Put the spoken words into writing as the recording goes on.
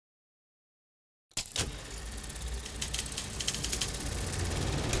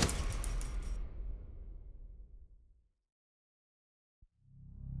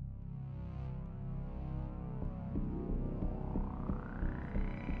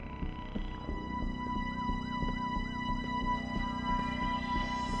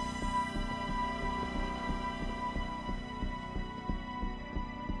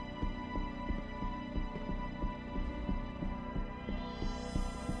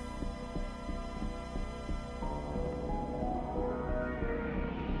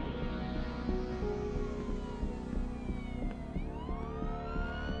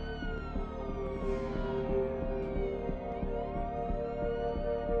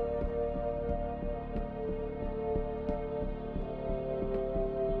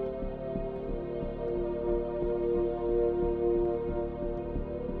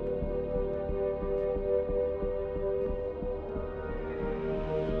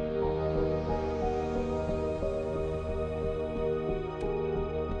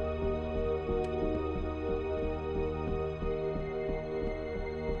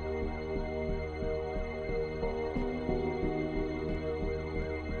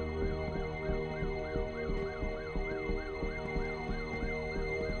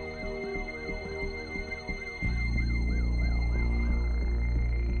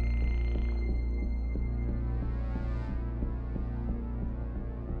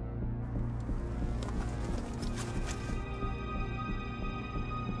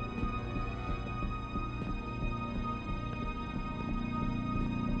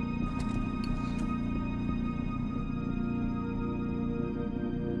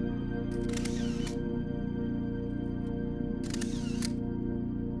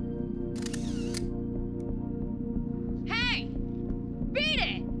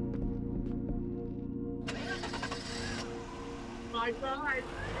God.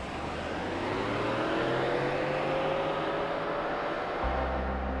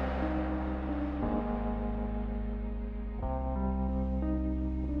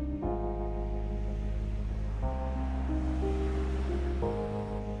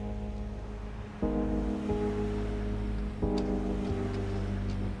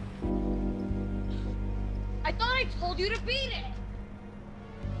 I thought I told you to beat it!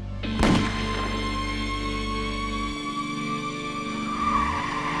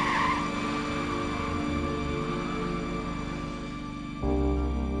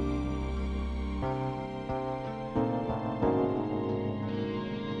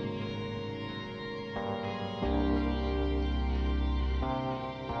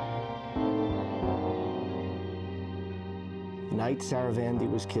 The night Sarah Vandy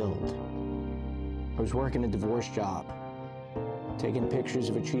was killed, I was working a divorce job, taking pictures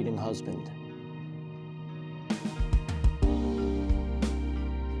of a cheating husband.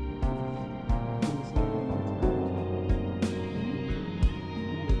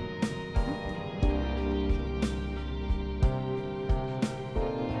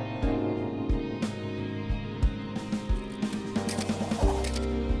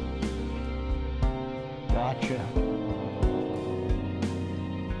 Gotcha.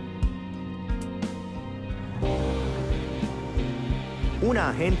 Una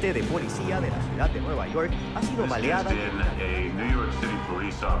agente de policía de la ciudad de Nueva York ha sido baleada. A New York City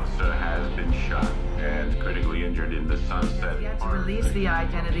police officer has been shot and critically injured in the Sunset Yet to Park. release the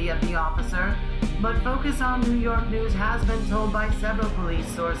identity of the officer, but Focus on New York News has been told by several police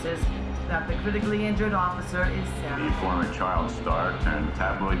sources that the critically injured officer is Sarah. The former child star turned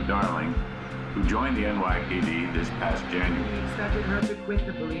tabloid darling who joined the NYPD this past January. We expected her to quit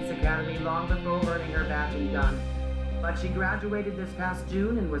the police academy long before earning her badly done. But she graduated this past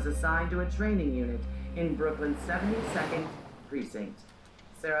June and was assigned to a training unit in Brooklyn's 72nd Precinct.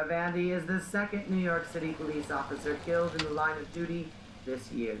 Sarah Vandy is the second New York City police officer killed in the line of duty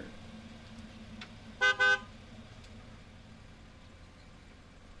this year.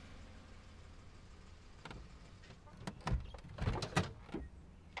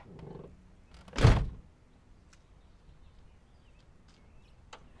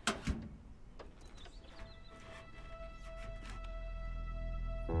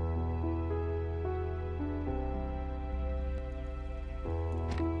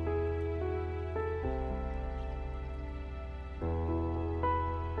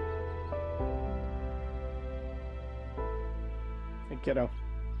 Hey, kiddo.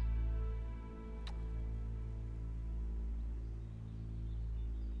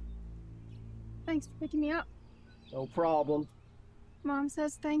 Thanks for picking me up. No problem. Mom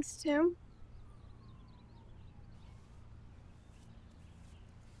says thanks too.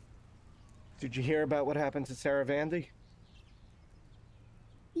 Did you hear about what happened to Sarah Vandy?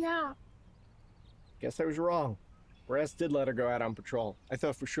 Yeah. Guess I was wrong. Brass did let her go out on patrol. I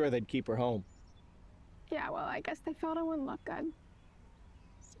thought for sure they'd keep her home. Yeah, well, I guess they felt it wouldn't look good.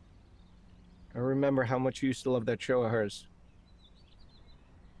 I remember how much you used to love that show of hers.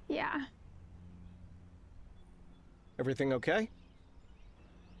 Yeah. Everything okay?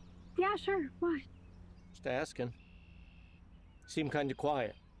 Yeah, sure. Why? Just asking. Seem kind of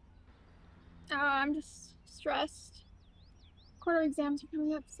quiet. Oh, I'm just stressed. Quarter exams are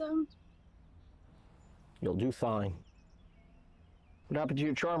coming up, so... You'll do fine. What happened to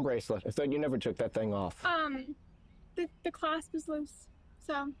your charm bracelet? I thought you never took that thing off. The clasp is loose,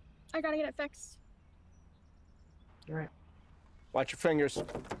 so I gotta get it fixed. All right. Watch your fingers.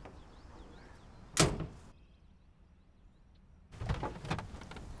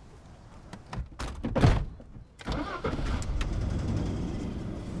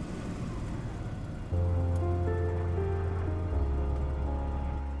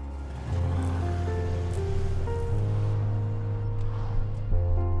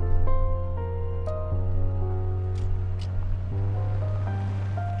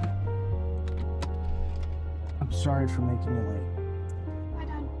 I'm sorry for making you late. Bye,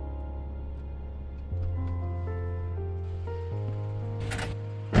 Dad.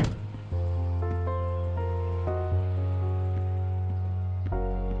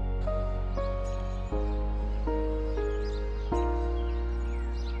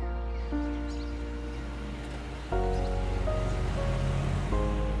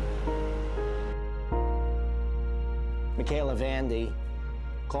 Michaela Vandy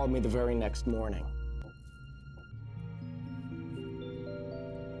called me the very next morning.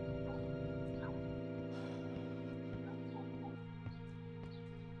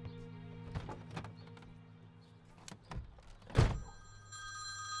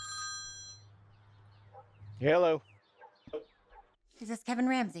 Hello. this Kevin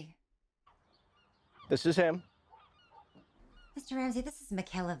Ramsey? This is him. Mr. Ramsey, this is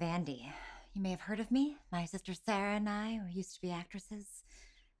Michaela Vandy. You may have heard of me. My sister Sarah and I used to be actresses.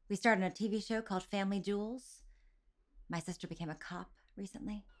 We started a TV show called Family Jewels. My sister became a cop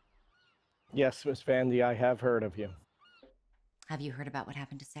recently. Yes, Miss Vandy, I have heard of you. Have you heard about what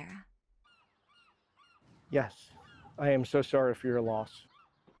happened to Sarah? Yes. I am so sorry for your loss.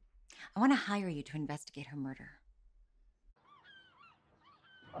 I want to hire you to investigate her murder.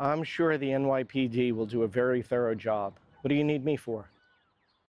 I'm sure the NYPD will do a very thorough job. What do you need me for?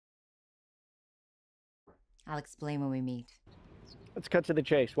 I'll explain when we meet. Let's cut to the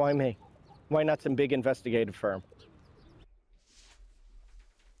chase. Why me? Why not some big investigative firm?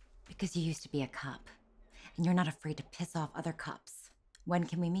 Because you used to be a cop, and you're not afraid to piss off other cops. When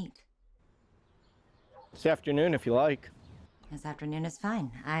can we meet? This afternoon, if you like. This afternoon is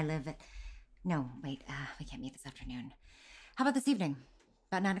fine. I live at... No, wait, we can't meet this afternoon. How about this evening?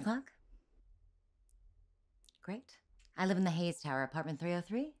 About 9 o'clock? Great. I live in the Hayes Tower, apartment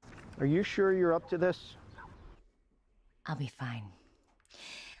 303. Are you sure you're up to this? I'll be fine.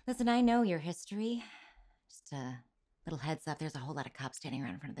 Listen, I know your history. Just a little heads up, there's a whole lot of cops standing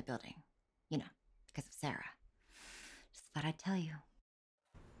around in front of the building. You know, because of Sarah. Just thought I'd tell you.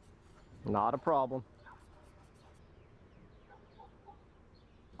 Not a problem.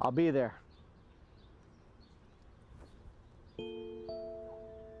 I'll be there.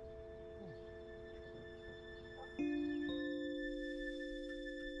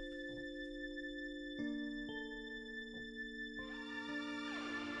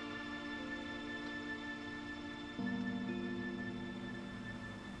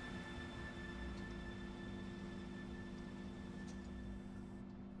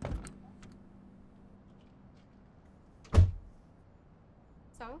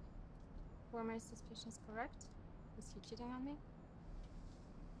 So, were my suspicions correct? Is he cheating on me?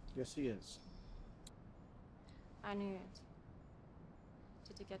 Yes, he is. I knew it.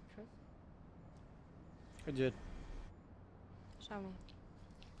 Did you get proof? I did. Show me.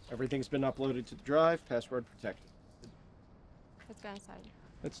 Everything's been uploaded to the drive, password protected. Let's go inside.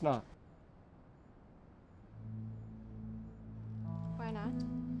 It's not. Why not?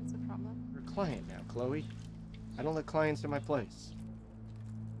 What's the problem? You're a client now, Chloe. I don't let clients in my place.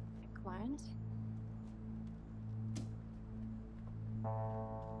 A client?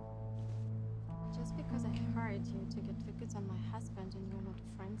 Just because I hired you to get the goods on my husband and we're not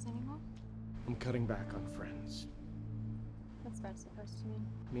friends anymore? I'm cutting back on friends. What's that supposed to mean?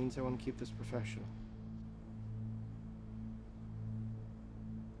 It means I want to keep this professional.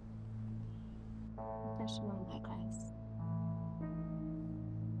 Professional, my guys.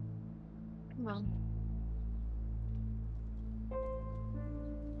 Come on.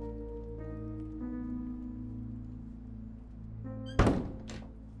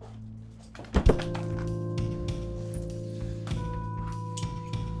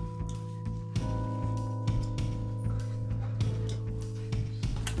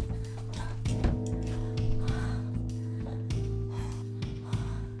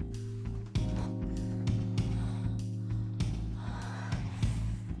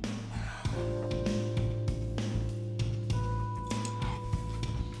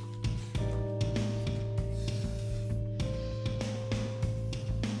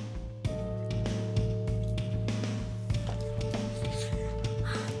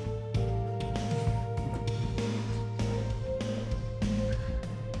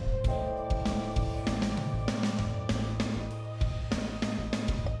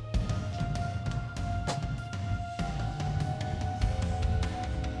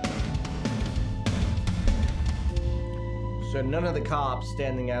 So none of the cops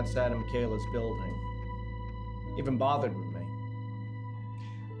standing outside of Michaela's building even bothered with me.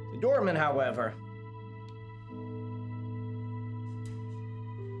 The doorman, however,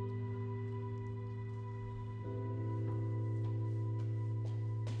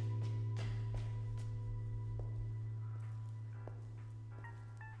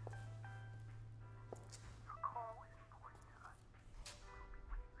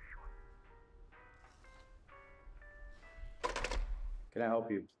 Can I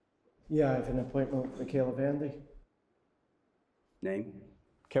help you? yeah, I have an appointment with Michaela Vandy. Name?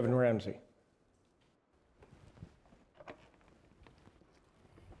 Kevin Ramsey.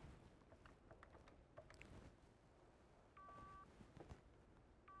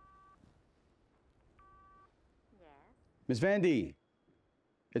 Miss Vandy,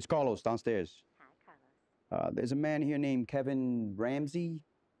 it's Carlos downstairs. Hi, Carlos. There's a man here named Kevin Ramsey.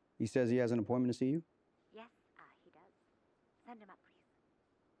 He says he has an appointment to see you. Yes, he does. Send him up, please.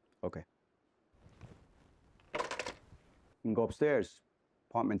 Okay. You can go upstairs.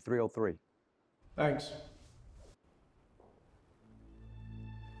 apartment 303. Thanks.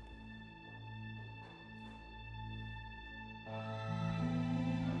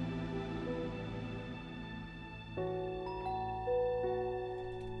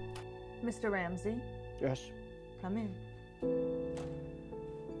 Mr. Ramsey, Yes. come in.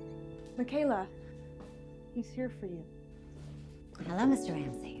 Michaela, he's here for you. Hello, Mr.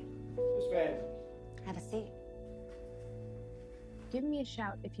 Ramsey. Miss Vandy. Have a seat. Give me a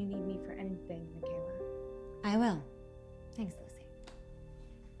shout if you need me for anything, Michaela. I will. Thanks, Lucy.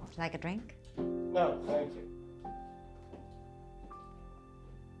 Would you like a drink? No, thank you.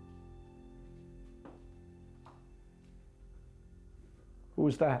 Who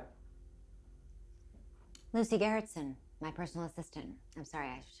was that? Lucy Gerritsen, my personal assistant. I'm sorry,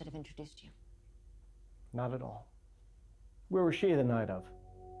 I should have introduced you. Not at all. Where was she the night of?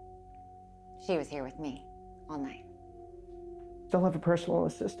 She was here with me all night. Still have a personal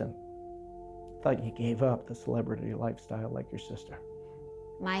assistant. Thought you gave up the celebrity lifestyle like your sister.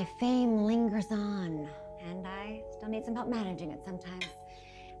 My fame lingers on, and I still need some help managing it sometimes.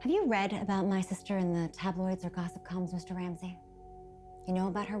 Have you read about my sister in the tabloids or gossip columns, Mr. Ramsey? You know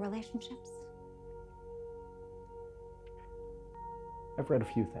about her relationships? I've read a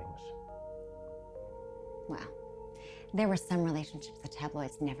few things. Well, there were some relationships the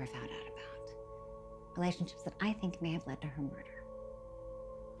tabloids never found out about. Relationships that I think may have led to her murder.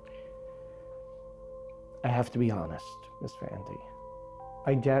 I have to be honest, Miss Vandy.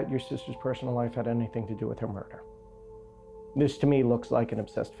 I doubt your sister's personal life had anything to do with her murder. This to me looks like an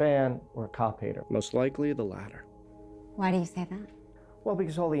obsessed fan or a cop hater. Most likely the latter. Why do you say that? Well,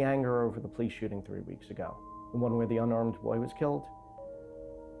 because all the anger over the police shooting 3 weeks ago, the one where the unarmed boy was killed,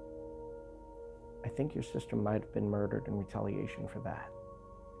 I think your sister might have been murdered in retaliation for that.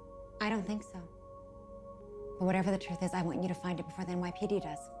 I don't think so. But whatever the truth is, I want you to find it before the NYPD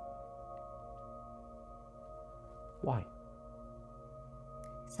does. Why?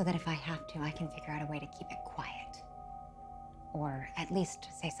 So that if I have to, I can figure out a way to keep it quiet. Or at least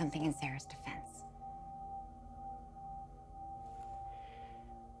say something in Sarah's defense.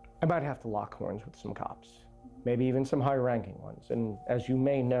 I might have to lock horns with some cops. Maybe even some high-ranking ones. And as you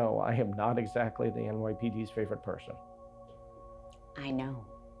may know, I am not exactly the NYPD's favorite person. I know.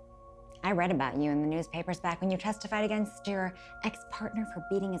 I read about you in the newspapers back when you testified against your ex-partner for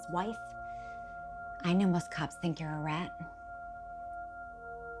beating his wife. I know most cops think you're a rat.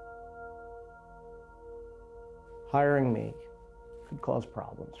 Hiring me could cause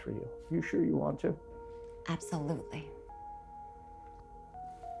problems for you. You sure you want to? Absolutely.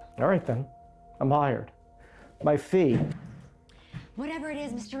 All right then, I'm hired. My fee. Whatever it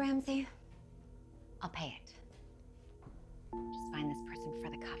is, Mr. Ramsey, I'll pay it. Just find this person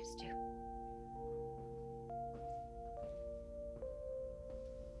before the cops do.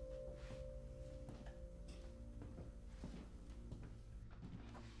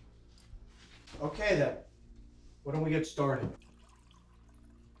 Okay then, why don't we get started?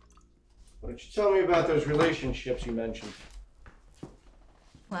 Why don't you tell me about those relationships you mentioned?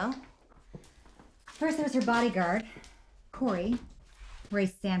 Well, first there was her bodyguard, Corey, Ray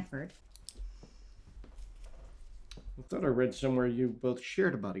Sanford. I thought I read somewhere you both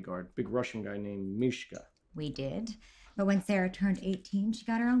shared a bodyguard, big Russian guy named Mishka. We did, but when Sarah turned 18, she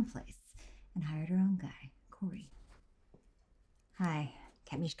got her own place and hired her own guy, Corey. I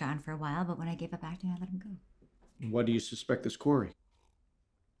kept Mishka on for a while, but when I gave up acting, I let him go. Why do you suspect this Corey?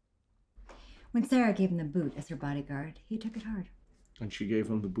 When Sarah gave him the boot as her bodyguard, he took it hard. And she gave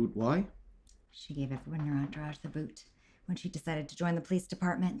him the boot, why? She gave everyone in her entourage the boot when she decided to join the police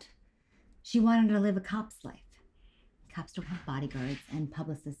department. She wanted to live a cop's life. Cops don't have bodyguards and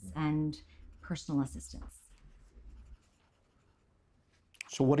publicists and personal assistants.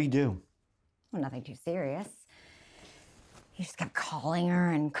 So what'd he do? Well, nothing too serious. He just kept calling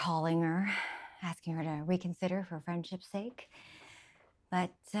her and calling her, asking her to reconsider for friendship's sake.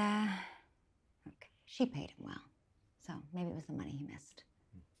 But, look, she paid him well. So maybe it was the money he missed.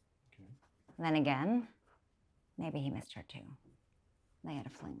 Okay. Then again, maybe he missed her too. They had a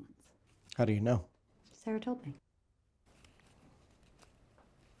fling once. How do you know? Sarah told me.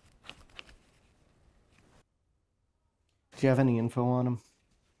 Do you have any info on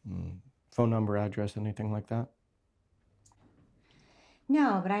him? Phone number, address, anything like that?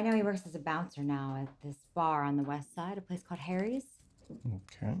 No, but I know he works as a bouncer now at this bar on the west side, a place called Harry's.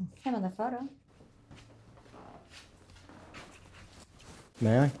 Okay. Him on the photo.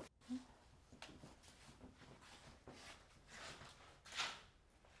 May I?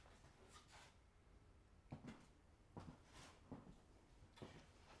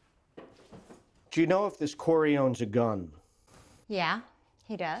 Do you know if this Corey owns a gun? Yeah,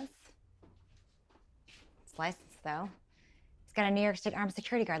 He does. It's licensed, though. He's got a New York State Armed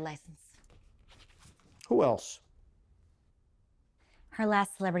Security Guard license. Who else? Her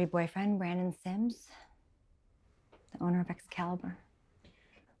last celebrity boyfriend, Brandon Sims, the owner of Excalibur.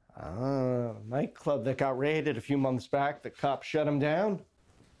 Nightclub that got raided a few months back. The cops shut him down.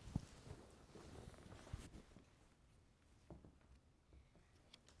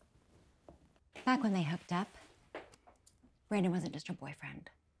 Back when they hooked up, Brandon wasn't just her boyfriend.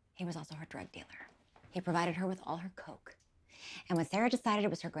 He was also her drug dealer. He provided her with all her coke. And when Sarah decided it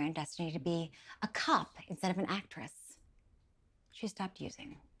was her grand destiny to be a cop instead of an actress, she stopped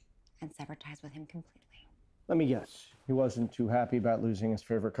using and severed ties with him completely. Let me guess. He wasn't too happy about losing his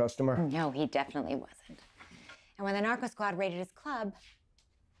favorite customer? No, he definitely wasn't. And when the narco squad raided his club,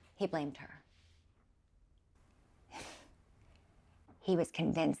 he blamed her. He was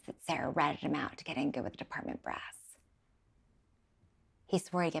convinced that Sarah ratted him out to get in good with the department brass. He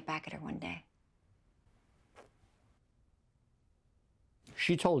swore he'd get back at her one day.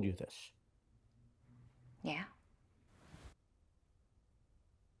 She told you this? Yeah.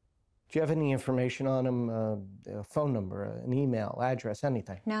 Do you have any information on him? A phone number, an email, address,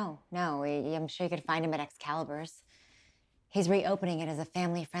 anything? No. I'm sure you could find him at Excalibur's. He's reopening it as a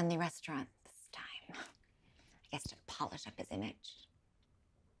family-friendly restaurant this time. I guess to polish up his image.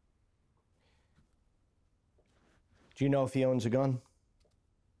 Do you know if he owns a gun?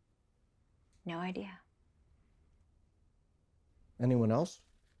 No idea. Anyone else?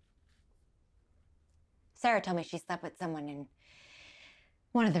 Sarah told me she slept with someone in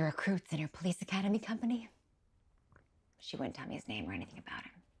one of the recruits in her police academy company. She wouldn't tell me his name or anything about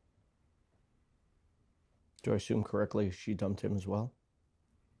him. Do I assume correctly she dumped him as well?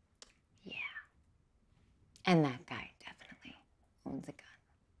 Yeah. And that guy definitely owns a gun.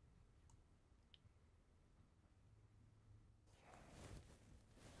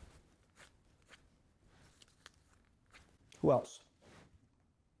 Who else?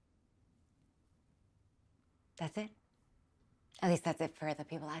 That's it. At least that's it for the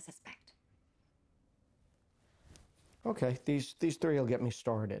people I suspect. Okay, these three will get me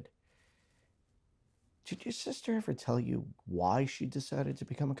started. Did your sister ever tell you why she decided to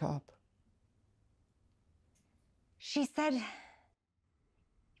become a cop? She said it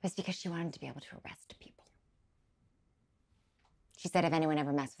was because she wanted to be able to arrest people. She said if anyone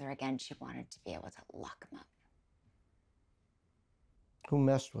ever messed with her again, she wanted to be able to lock them up. Who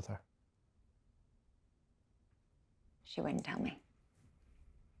messed with her? She wouldn't tell me.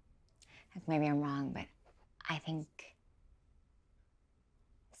 Maybe I'm wrong, but I think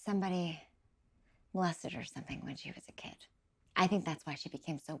somebody molested her or something when she was a kid. I think that's why she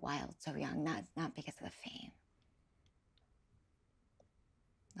became so wild, so young, not because of the fame.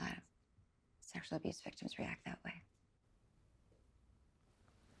 A lot of sexual abuse victims react that way.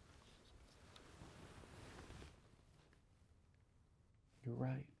 You're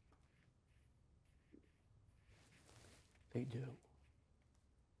right. They do.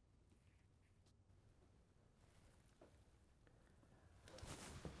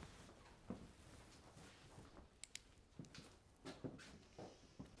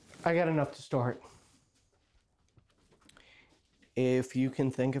 I got enough to start. If you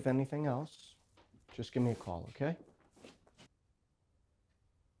can think of anything else, just give me a call, okay?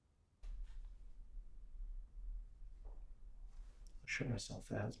 I'll shut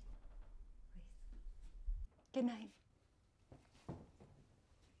myself out. Good night.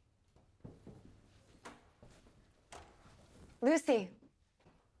 Lucy.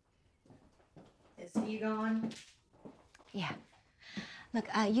 Is he gone? Yeah. Look,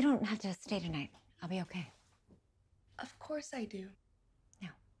 you don't have to stay tonight. I'll be okay. Of course I do. No.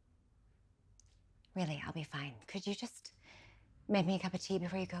 Really, I'll be fine. Could you just make me a cup of tea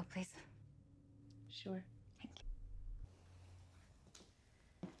before you go, please? Sure. Thank you.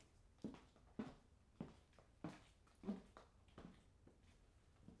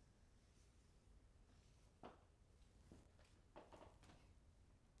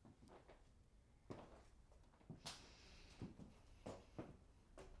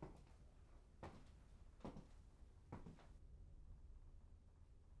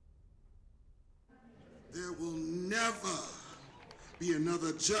 There will never be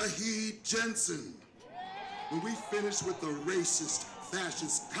another Jaheed Jensen. When we finish with the racist,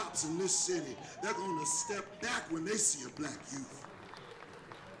 fascist cops in this city, they're gonna step back when they see a black youth.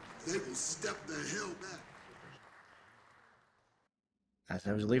 They will step the hell back. As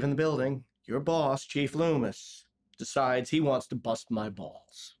I was leaving the building, your boss, Chief Loomis, decides he wants to bust my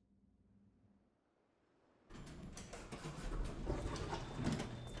balls.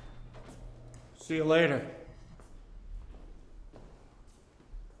 See you later.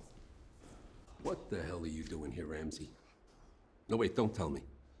 What the hell are you doing here, Ramsey? No, wait, don't tell me.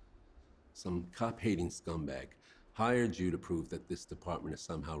 Some cop-hating scumbag hired you to prove that this department is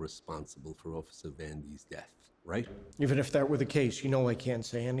somehow responsible for Officer Vandy's death, right? Even if that were the case, you know I can't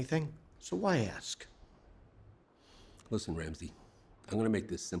say anything. So why ask? Listen, Ramsey, I'm gonna make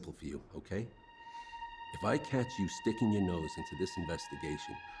this simple for you, okay? If I catch you sticking your nose into this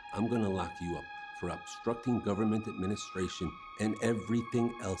investigation, I'm gonna lock you up for obstructing government administration and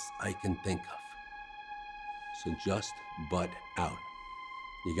everything else I can think of. So just butt out.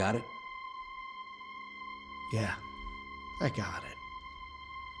 You got it? Yeah, I got it.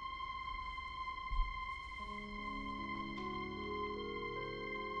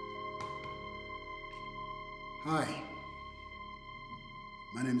 Hi,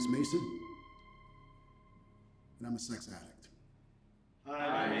 my name is Mason, and I'm a sex addict.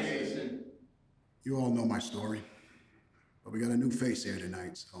 Hi, Mason. You all know my story, but we got a new face here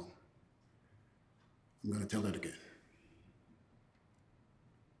tonight, so I'm gonna tell it again.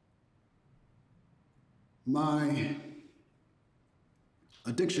 My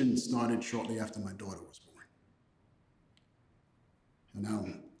addiction started shortly after my daughter was born. And now,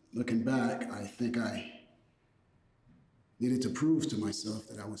 looking back, I think I needed to prove to myself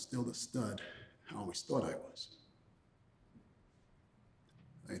that I was still the stud I always thought I was.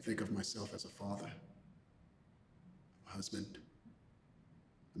 I think of myself as a father, a husband,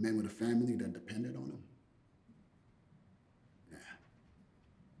 a man with a family that depended on him. Yeah.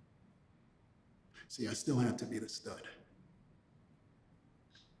 See, I still had to be the stud.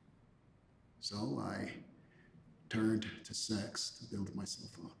 So I turned to sex to build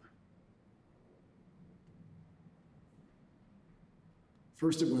myself up.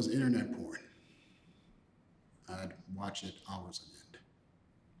 First, it was internet porn. I'd watch it hours on end,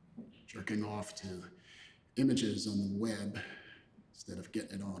 jerking off to images on the web instead of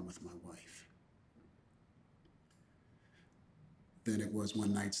getting it on with my wife. Then it was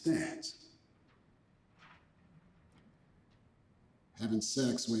one-night stands. Having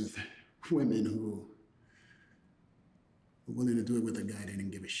sex with women who were willing to do it with a guy they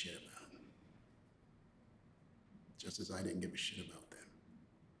didn't give a shit about. Just as I didn't give a shit about them.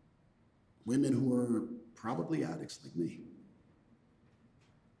 Women who were probably addicts like me.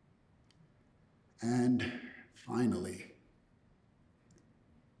 And finally,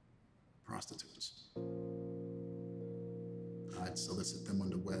 prostitutes. I'd solicit them on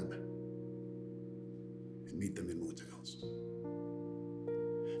the web and meet them in motels.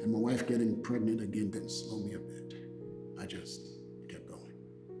 And my wife getting pregnant again didn't slow me a bit. I just kept going.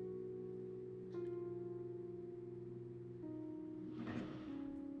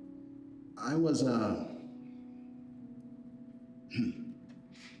 I was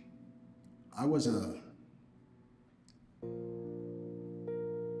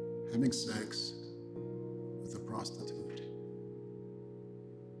having sex with a prostitute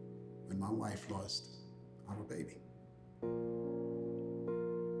when my wife lost our baby.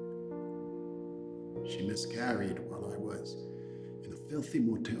 She miscarried while I was in a filthy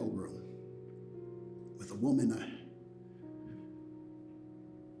motel room with a woman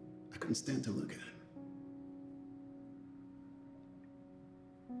I couldn't stand to look at,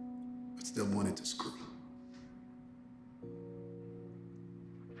 but still wanted to screw.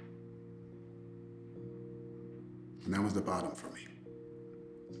 And that was the bottom for me.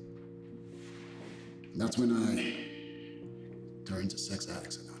 And that's when I turned to Sex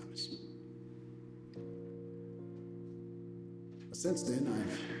Addicts Anonymous. But since then,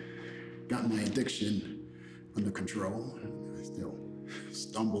 I've got my addiction under control. I still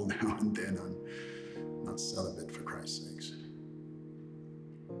stumble now and then. I'm not celibate, for Christ's sakes.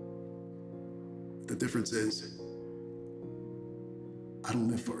 The difference is, I don't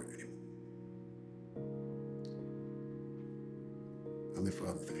live for it anymore. I live for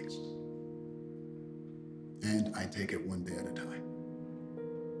other things. And I take it one day at a time.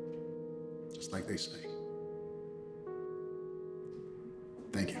 Just like they say.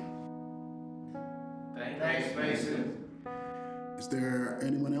 Thank you. Thanks, Mason. Is there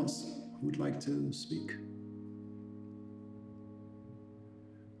anyone else who would like to speak?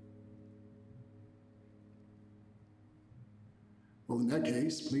 Well, in that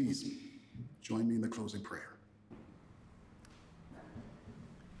case, please join me in the closing prayer.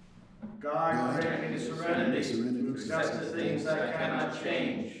 God, grant me the serenity to accept the things I cannot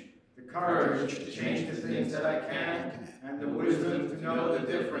change, the courage to change the things that I can, and the wisdom to know the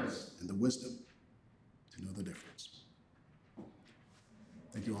difference. And the wisdom to know the difference.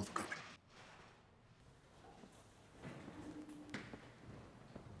 Thank you all for coming.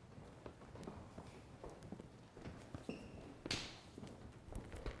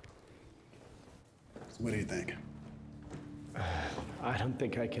 What do you think? I don't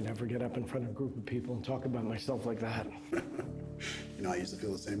think I can ever get up in front of a group of people and talk about myself like that. You know, I used to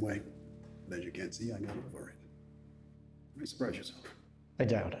feel the same way. But as you can't see, I got over it. You may surprise yourself. I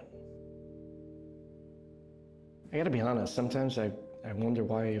doubt it. I gotta be honest, sometimes I wonder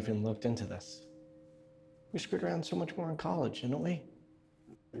why I even looked into this. We screwed around so much more in college, didn't we?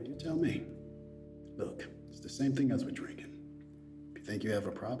 You tell me. Look, it's the same thing as with drinking. If you think you have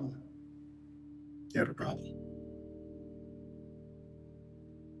a problem, you have a problem.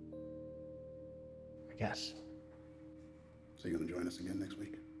 I guess. So you gonna join us again next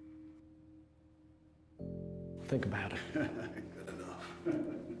week? Think about it. Good enough.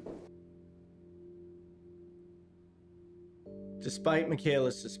 Despite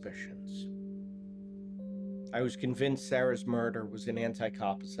Michaela's suspicions, I was convinced Sarah's murder was an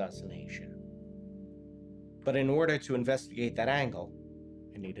anti-cop assassination. But in order to investigate that angle,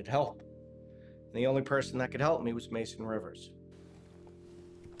 I needed help. And the only person that could help me was Mason Rivers.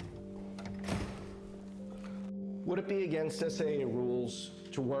 Would it be against SAA rules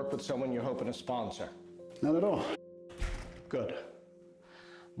to work with someone you're hoping to sponsor? Not at all. Good.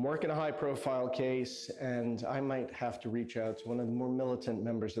 I'm working a high-profile case, and I might have to reach out to one of the more militant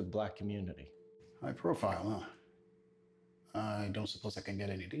members of the Black community. High profile, huh? I don't suppose I can get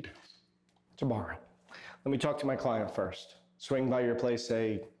any details. Tomorrow. Let me talk to my client first. Swing by your place,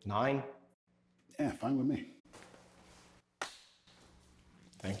 say, 9? Yeah, fine with me.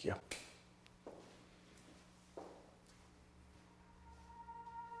 Thank you.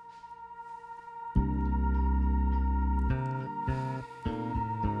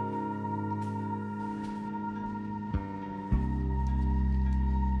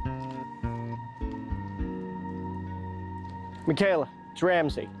 Michaela, it's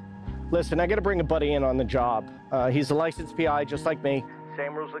Ramsey. Listen, I gotta bring a buddy in on the job. He's a licensed PI just like me.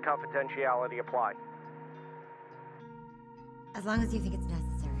 Same rules of confidentiality apply. As long as you think it's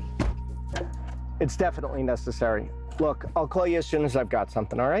necessary. It's definitely necessary. Look, I'll call you as soon as I've got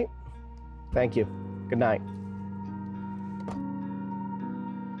something, all right? Thank you. Good night.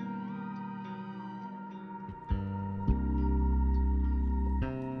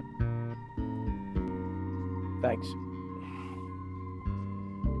 Thanks.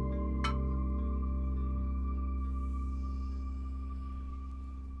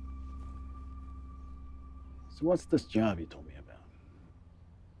 So what's this job you told me about?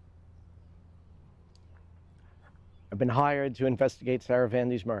 I've been hired to investigate Sarah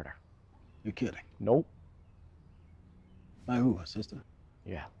Vandy's murder. You're kidding. Nope. By who, a sister?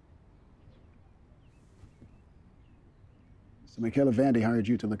 Yeah. So Michaela Vandy hired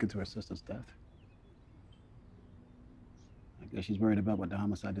you to look into her sister's death? I guess she's worried about what the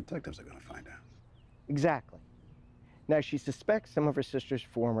homicide detectives are going to find out. Exactly. Now, she suspects some of her sister's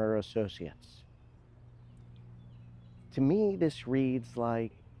former associates. To me, this reads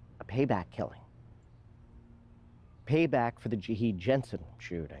like a payback killing. Payback for the Jahid Jensen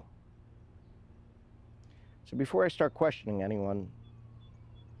shooting. So before I start questioning anyone,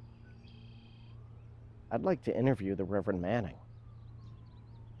 I'd like to interview the Reverend Manning.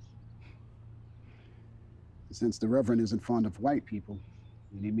 Since the Reverend isn't fond of white people,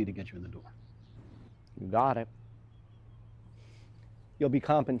 you need me to get you in the door. You got it. You'll be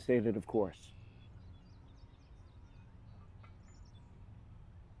compensated, of course.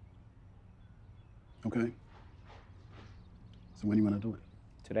 Okay. So when do you want to do it?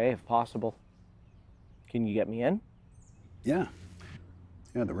 Today, if possible. Can you get me in? Yeah.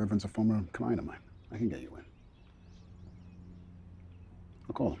 Yeah, the Reverend's a former client of mine. I can get you in.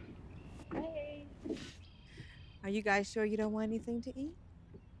 I'll call him. Hey. Are you guys sure you don't want anything to eat?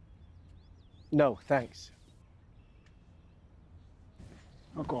 No, thanks.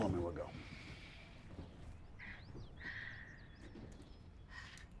 I'll call him and we'll go.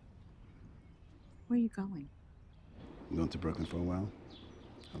 Where are you going? I'm going to Brooklyn for a while.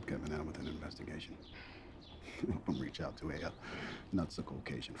 Help Kevin out with an investigation. Help him reach out to a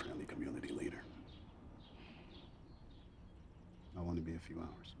not-so-Caucasian-friendly community leader. I'll only be a few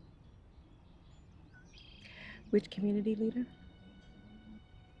hours. Which community leader?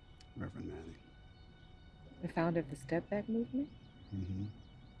 Reverend Manning. The founder of the Step Back movement? Mm-hmm.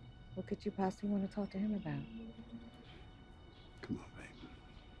 What could you possibly want to talk to him about? Come on, babe.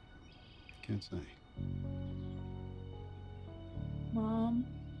 Can't say. Mom,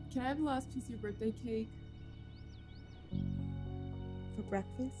 can I have the last piece of your birthday cake? For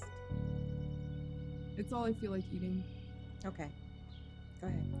breakfast? It's all I feel like eating. Okay. Go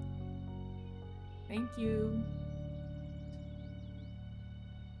ahead. Thank you.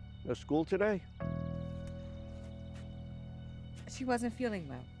 No school today? She wasn't feeling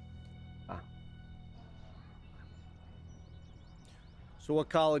well. Ah. So what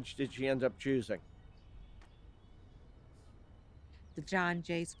college did she end up choosing? The John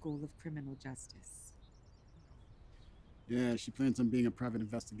Jay School of Criminal Justice. Yeah, she plans on being a private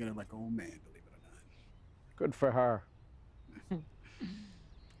investigator like old man, believe it or not. Good for her.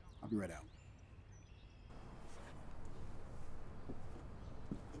 I'll be right out.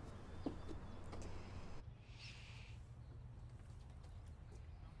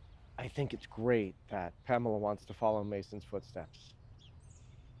 I think it's great that Pamela wants to follow Mason's footsteps.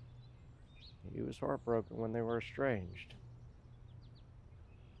 He was heartbroken when they were estranged.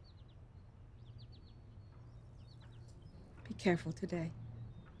 Be careful today.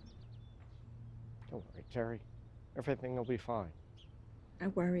 Don't worry, Terry. Everything will be fine. I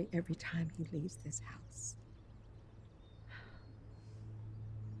worry every time he leaves this house.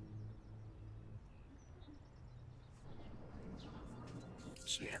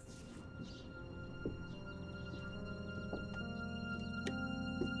 See ya.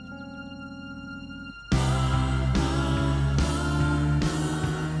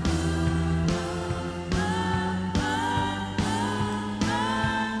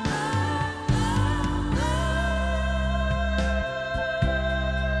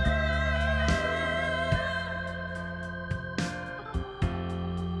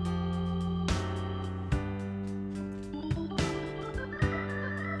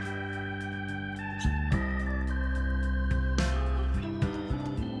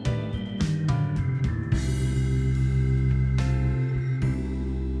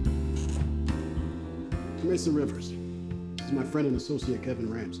 Mason Rivers. This is my friend and associate, Kevin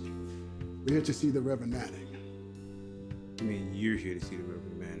Ramsey. We're here to see the Reverend Manning. I mean, you're here to see the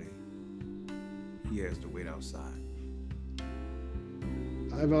Reverend Manning. He has to wait outside.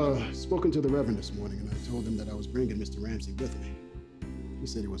 I've spoken to the Reverend this morning, and I told him that I was bringing Mr. Ramsey with me. He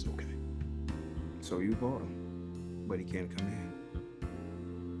said he was okay. So you brought him, but he can't come in.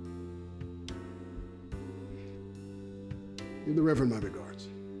 Give the Reverend my regards.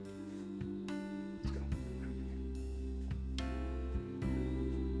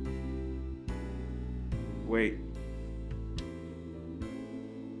 Wait.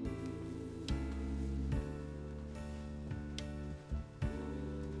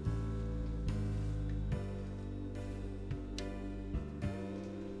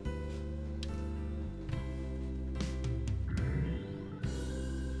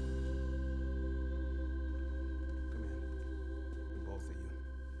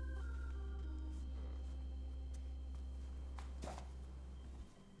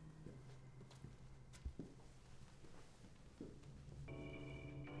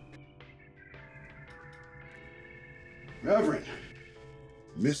 Reverend.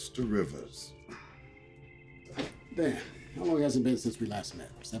 Mr. Rivers. Dan, how long has it been since we last met?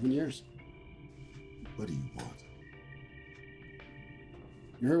 7 years? What do you want?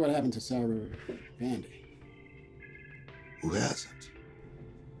 You heard what happened to Sarah Vandy? Who hasn't?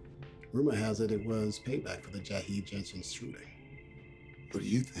 Rumor has it was payback for the Jahid Jensen shooting. What do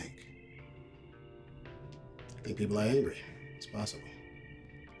you think? I think people are angry. It's possible.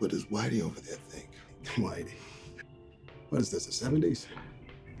 What does Whitey over there think? Whitey. What is this, the 70s?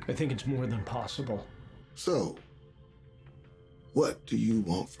 I think it's more than possible. So, what do you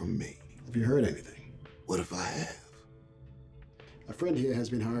want from me? Have you heard anything? What if I have? A friend here has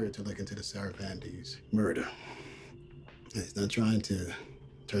been hired to look into the Sarah Vandy's murder. He's not trying to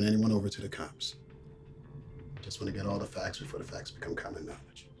turn anyone over to the cops. Just want to get all the facts before the facts become common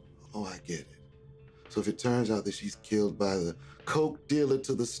knowledge. Oh, I get it. So if it turns out that she's killed by the coke dealer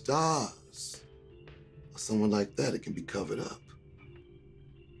to the stars, or someone like that, it can be covered up.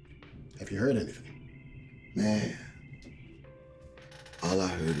 Have you heard anything? Man, all I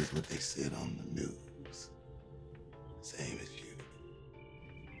heard is what they said on the news. Same as you.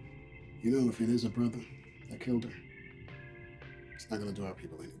 You know, if it is a brother that killed her, it's not gonna do our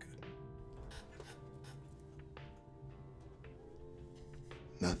people any good.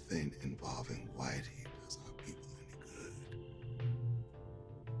 Nothing involving Whitey does our people any good.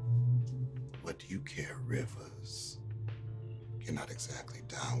 What do you care, Rivers? You're not exactly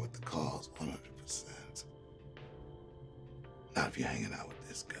down with the cause 100%. Not if you're hanging out with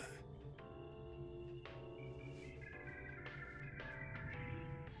this guy.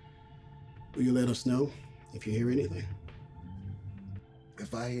 Will you let us know if you hear anything?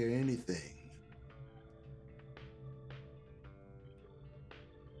 If I hear anything,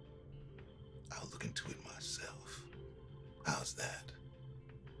 I'll look into it myself. How's that?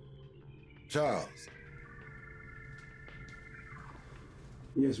 Charles.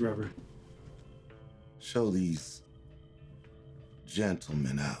 Yes, Reverend. Show these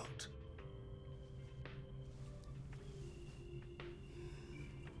gentlemen out.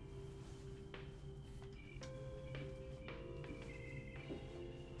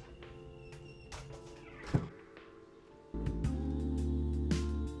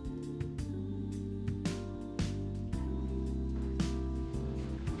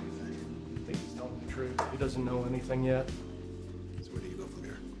 truth. He doesn't know anything yet. So where do you go from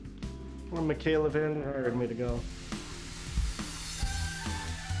here? Where Michaela Vandy hired me to go.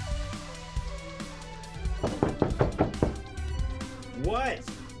 What?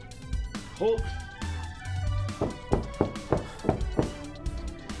 Hold.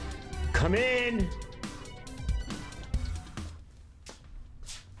 Come in.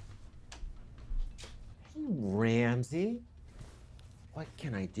 Hey, Ramsey. What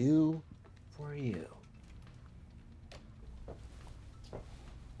can I do for you?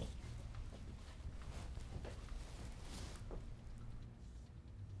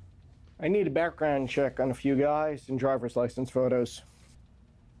 I need a background check on a few guys and driver's license photos.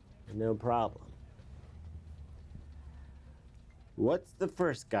 No problem. What's the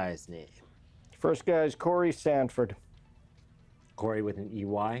first guy's name? First guy's Corey Sanford. Corey with an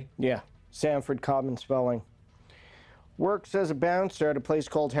EY? Yeah, Sanford, common spelling. Works as a bouncer at a place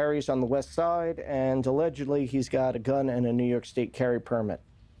called Harry's on the west side, and allegedly he's got a gun and a New York State carry permit.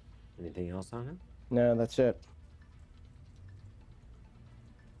 Anything else on him? No, that's it.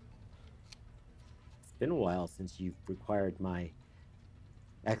 It's been a while since you've required my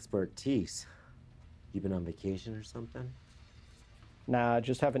expertise. You been on vacation or something? Nah, I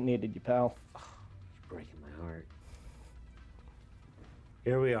just haven't needed you, pal. Oh, you're breaking my heart.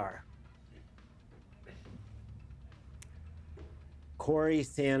 Here we are. Corey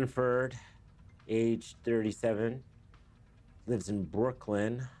Sanford, age 37, lives in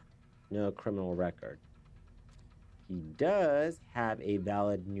Brooklyn, no criminal record. He does have a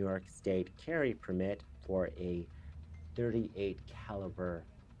valid New York State carry permit for a .38 caliber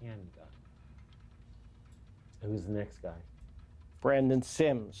handgun. Who's the next guy? Brandon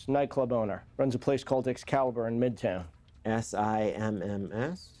Sims, nightclub owner. Runs a place called Excalibur in Midtown.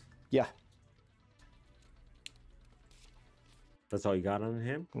 SIMMS? Yeah. That's all you got on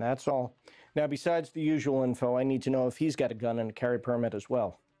him? That's all. Now, besides the usual info, I need to know if he's got a gun and a carry permit as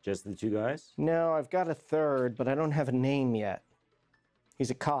well. Just the two guys? No, I've got a third, but I don't have a name yet.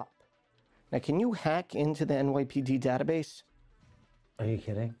 He's a cop. Now, can you hack into the NYPD database? Are you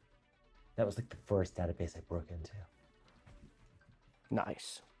kidding? That was like the first database I broke into.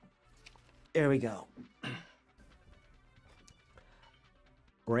 Nice. Here we go.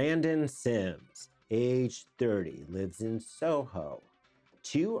 Brandon Sims, age 30, lives in Soho.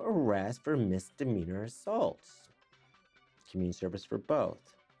 2 arrests for misdemeanor assaults. Community service for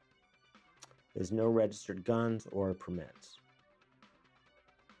both. There's no registered guns or permits.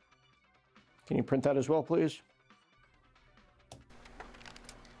 Can you print that as well, please?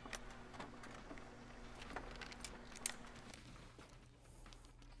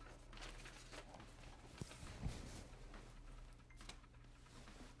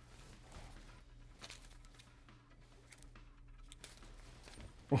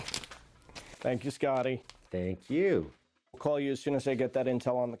 Thank you, Scotty. Thank you. I'll call you as soon as I get that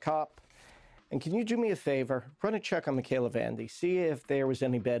intel on the cop. And can you do me a favor? Run a check on Michaela Vandy. See if there was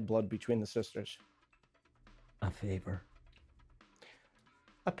any bad blood between the sisters. A favor?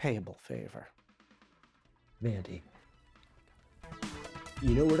 A payable favor. Vandy.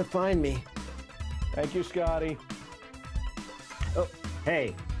 You know where to find me. Thank you, Scotty. Oh,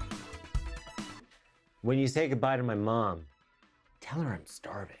 hey. When you say goodbye to my mom, tell her I'm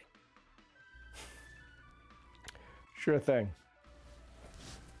starving. Sure thing.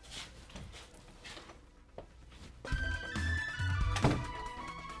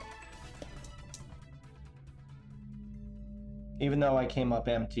 Even though I came up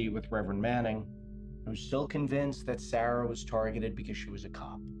empty with Reverend Manning, I was still convinced that Sarah was targeted because she was a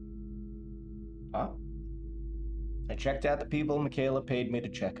cop. Huh? I checked out the people Michaela paid me to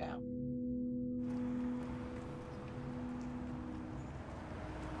check out.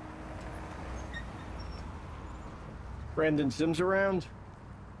 Brandon Sims around?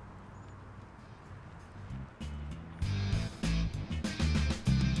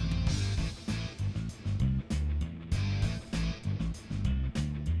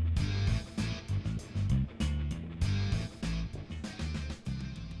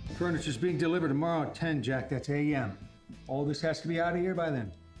 Furniture's being delivered tomorrow at 10, Jack. That's a.m. All this has to be out of here by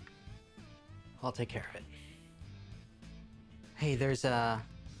then. I'll take care of it. Hey, there's a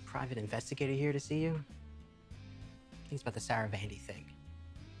private investigator here to see you. He's about the Sarah Vandy thing.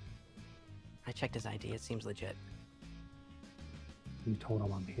 I checked his ID. It seems legit. You told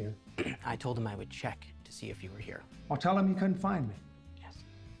him I'm here? I told him I would check to see if you were here. I'll tell him you couldn't find me. Yes.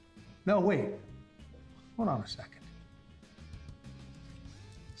 No, wait. Hold on a second.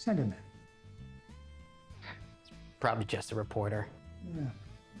 Send him in. Probably just a reporter. Yeah,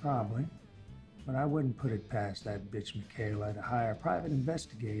 probably. But I wouldn't put it past that bitch Michaela to hire a private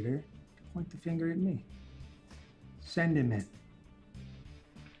investigator to point the finger at me. Send him in.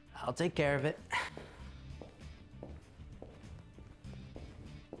 I'll take care of it.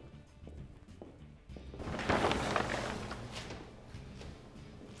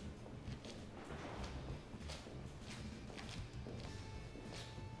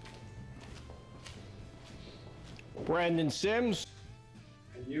 Brandon Sims.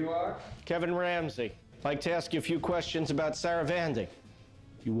 And you are? Kevin Ramsey. Like to ask you a few questions about Sarah Vandy.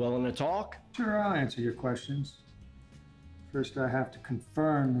 You willing to talk? Sure, I'll answer your questions. First, I have to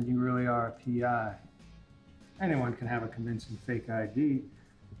confirm that you really are a PI. Anyone can have a convincing fake ID.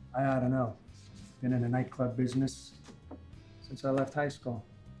 I ought to know. Been in the nightclub business since I left high school.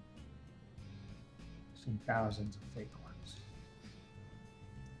 Seen thousands of fake ones.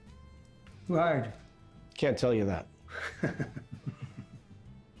 Who hired you? Can't tell you that. I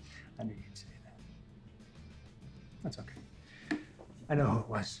knew you'd say that. That's okay. I know who it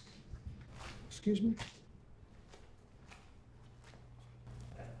was. Excuse me?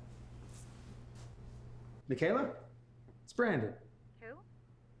 Michaela? It's Brandon. Who?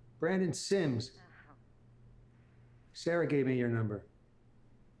 Brandon Sims. Sarah gave me your number.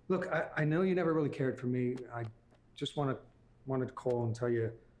 Look, I know you never really cared for me. I just wanted to call and tell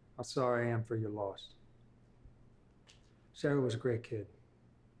you how sorry I am for your loss. Sarah was a great kid.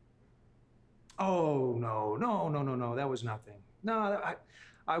 Oh, no, that was nothing. No,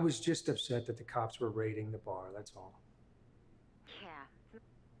 I was just upset that the cops were raiding the bar, that's all. Yeah.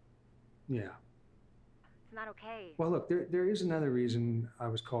 Yeah. It's not okay. Well, look, there is another reason I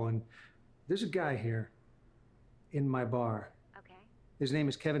was calling. There's a guy here in my bar. Okay. His name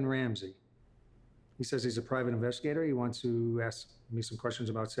is Kevin Ramsey. He says he's a private investigator. He wants to ask me some questions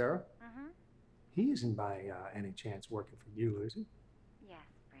about Sarah. Mm-hmm. He isn't by any chance working for you, is he? Yes,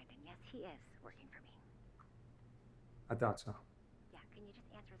 Brandon. Yes, he is working for me. I thought so. Yeah, can you just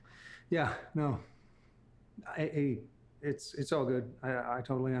answer his question? Yeah, no. It's all good. I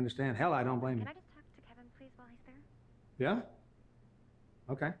totally understand. Hell, I don't blame you. Can I just talk to Kevin, please, while he's there? Yeah?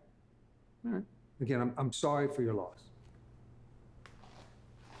 Okay. All right. Again, I'm sorry for your loss.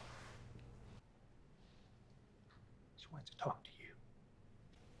 Just wanted to talk to you.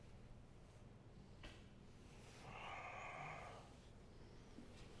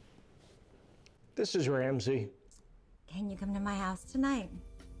 This is Ramsey. Can you come to my house tonight?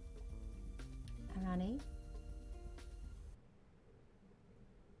 Around 8?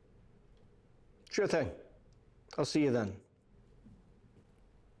 Sure thing. I'll see you then.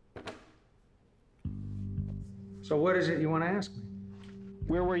 So what is it you want to ask me?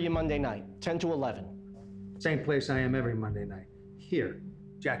 Where were you Monday night? 10 to 11. Same place I am every Monday night. Here.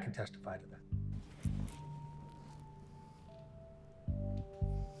 Jack can testify to that.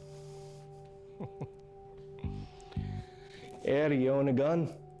 Yeah, do you own a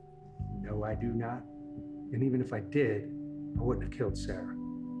gun? No, I do not. And even if I did, I wouldn't have killed Sarah.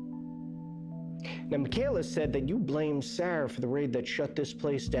 Now, Michaela said that you blamed Sarah for the raid that shut this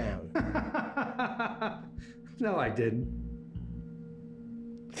place down. No, I didn't.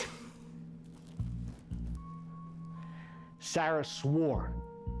 Sarah swore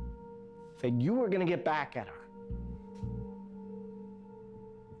that you were gonna get back at her.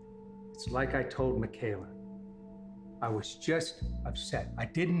 It's like I told Michaela. I was just upset. I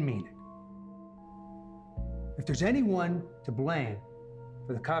didn't mean it. If there's anyone to blame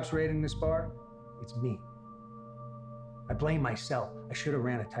for the cops raiding this bar, it's me. I blame myself. I should have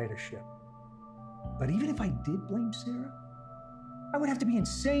ran a tighter ship. But even if I did blame Sarah, I would have to be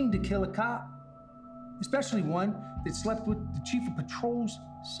insane to kill a cop, especially one that slept with the chief of patrol's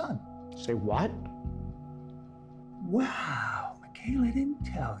son. Say what? Wow, Michaela didn't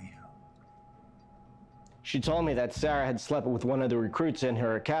tell you. She told me that Sarah had slept with one of the recruits in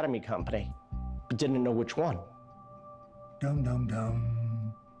her academy company, but didn't know which one.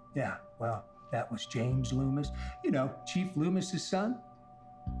 Dum. Yeah, well, that was James Loomis. You know, Chief Loomis's son.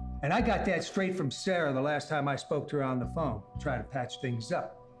 And I got that straight from Sarah the last time I spoke to her on the phone, trying to patch things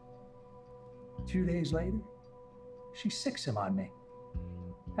up. 2 days later, she sicks him on me.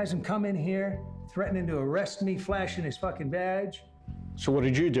 Has him come in here, threatening to arrest me, flashing his fucking badge. So what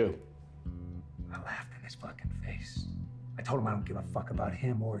did you do? I laughed in his fucking face. I told him I don't give a fuck about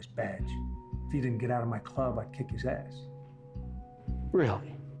him or his badge. If he didn't get out of my club, I'd kick his ass.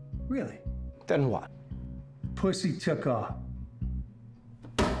 Really? Really? Then what? Pussy took off.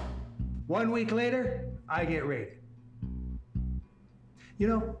 1 week later, I get raided. You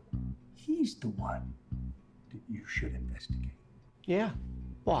know, he's the one that you should investigate. Yeah?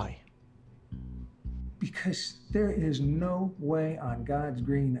 Why? Because there is no way on God's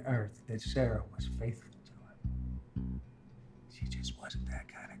green earth that Sarah was faithful to him. She just wasn't that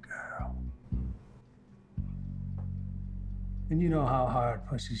kind of girl. And you know how hard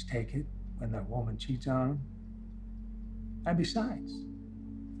pussies take it when their woman cheats on them. And besides,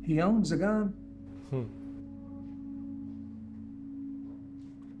 he owns the gun.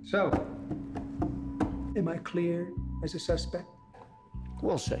 So, am I clear as a suspect?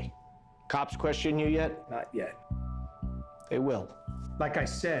 We'll see. Cops question you yet? Not yet. They will. Like I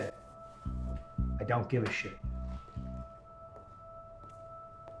said, I don't give a shit.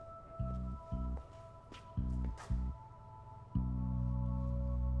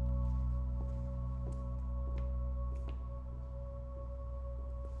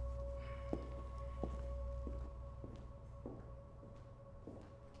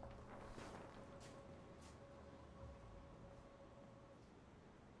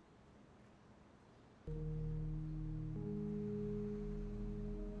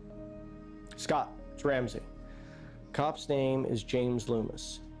 Scott, it's Ramsey. Cop's name is James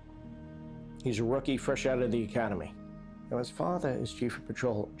Loomis. He's a rookie fresh out of the academy. Now, his father is Chief of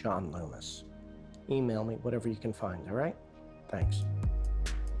Patrol John Loomis. Email me whatever you can find, all right? Thanks.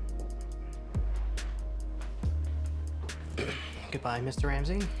 Goodbye, Mr.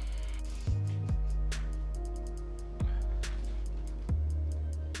 Ramsey.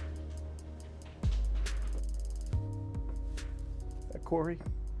 Corey?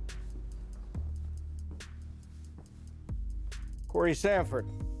 Corey Sanford.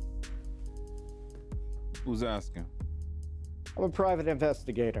 Who's asking? I'm a private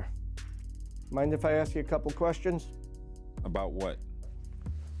investigator. Mind if I ask you a couple questions? About what?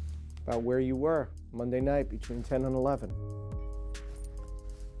 About where you were Monday night between 10 and 11.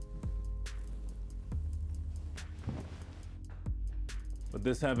 Would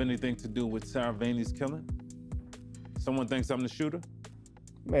this have anything to do with Sarah Vandy's killing? Someone thinks I'm the shooter?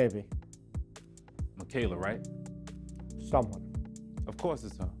 Maybe. Michaela, right? Someone. Of course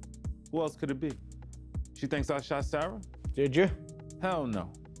it's her. Who else could it be? She thinks I shot Sarah? Did you? Hell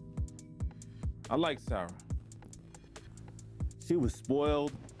no. I like Sarah. She was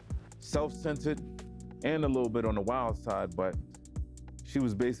spoiled, self-centered, and a little bit on the wild side, but she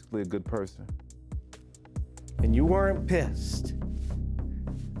was basically a good person. And you weren't pissed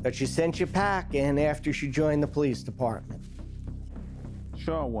that she sent you packing after she joined the police department?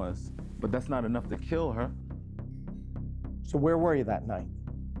 Sure I was, but that's not enough to kill her. So where were you that night?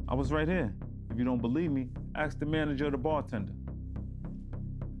 I was right here. If you don't believe me, ask the manager or the bartender.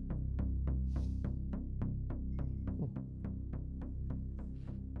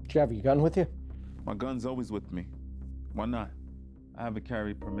 Did you have your gun with you? My gun's always with me. Why not? I have a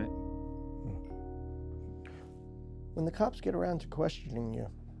carry permit. When the cops get around to questioning you,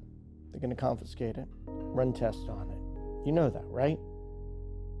 they're gonna confiscate it, run tests on it. You know that, right?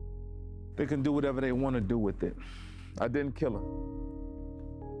 They can do whatever they want to do with it. I didn't kill her.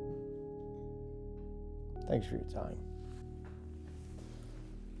 Thanks for your time.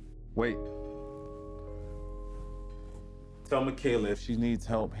 Wait. Tell Michaela if she needs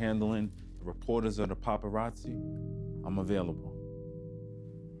help handling the reporters or the paparazzi, I'm available.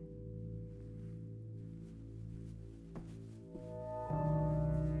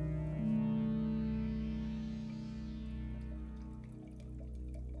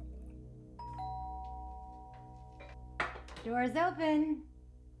 Door's open.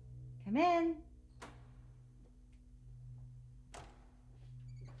 Come in.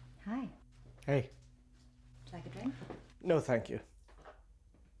 Hi. Hey. Would you like a drink? No, thank you.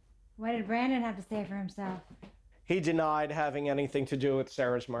 What did Brandon have to say for himself? He denied having anything to do with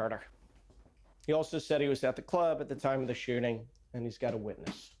Sarah's murder. He also said he was at the club at the time of the shooting, and he's got a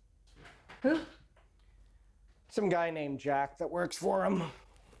witness. Who? Some guy named Jack that works for him.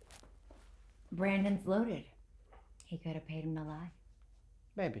 Brandon's loaded. He could have paid him to lie.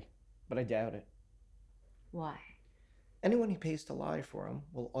 Maybe, but I doubt it. Why? Anyone he pays to lie for him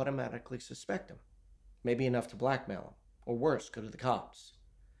will automatically suspect him. Maybe enough to blackmail him, or worse, go to the cops.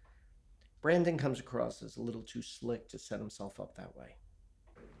 Brandon comes across as a little too slick to set himself up that way.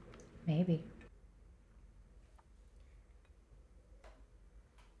 Maybe.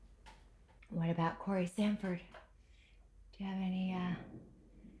 What about Corey Sanford? Do you have any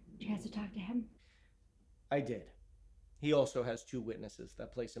chance to talk to him? I did. He also has two witnesses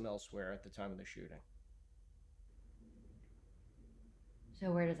that place him elsewhere at the time of the shooting.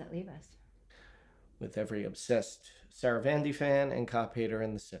 So where does that leave us? With every obsessed Sarah Vandy fan and cop hater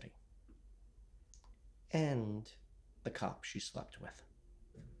in the city. And the cop she slept with.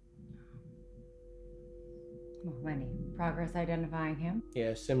 Well, any progress identifying him?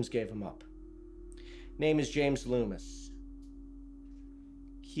 Yeah, Sims gave him up. Name is James Loomis.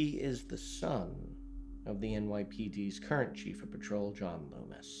 He is the son of the NYPD's current chief of patrol, John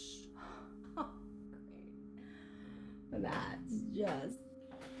Loomis. Oh, great. That's just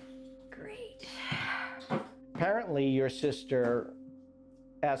great. Apparently, your sister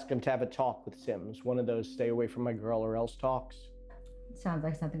asked him to have a talk with Sims, one of those stay away from my girl or else talks. Sounds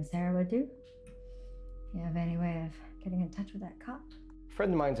like something Sarah would do. You have any way of getting in touch with that cop? A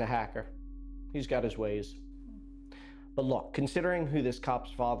friend of mine's a hacker. He's got his ways. But look, considering who this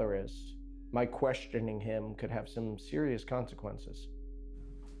cop's father is, my questioning him could have some serious consequences.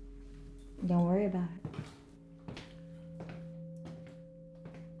 Don't worry about it.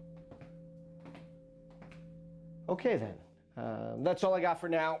 Okay then, that's all I got for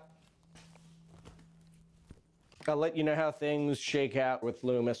now. I'll let you know how things shake out with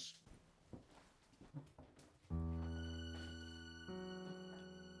Loomis.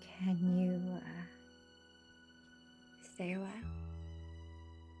 Can you, stay a while?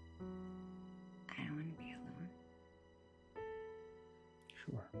 I don't want to be alone.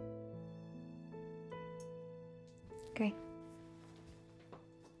 Sure. Great.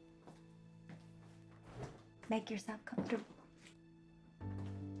 Make yourself comfortable.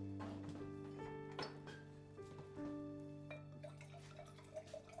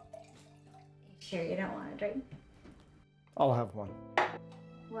 You sure you don't want a drink? I'll have one.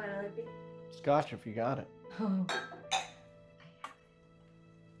 What'll it be? Scotch if you got it. Oh.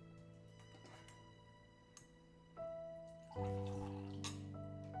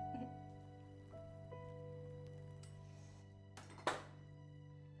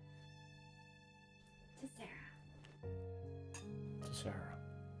 To Sarah. To Sarah.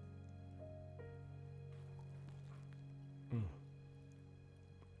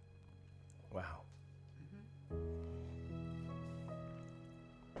 Wow.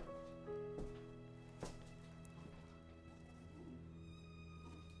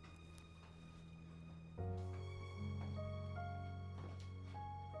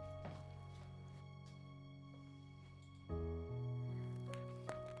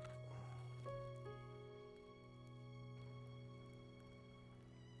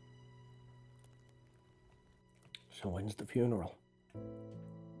 So when's the funeral?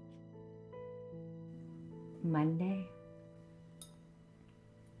 Monday.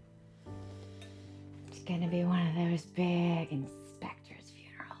 It's gonna be one of those big inspector's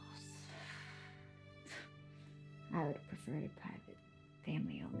funerals. I would have preferred a private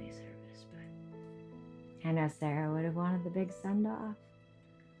family-only service, but I know Sarah would have wanted the big send-off.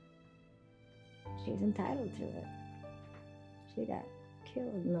 She's entitled to it. She got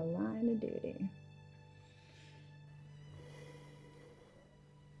killed in the line of duty.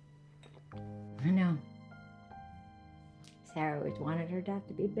 I know. Sarah always wanted her death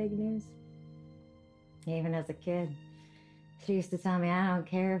to be big news. Even as a kid. She used to tell me, I don't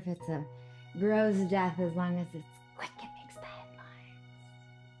care if it's a gross death as long as it's quick and makes the headlines.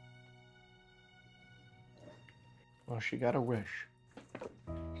 Well, she got a wish.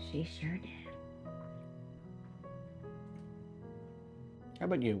 She sure did. How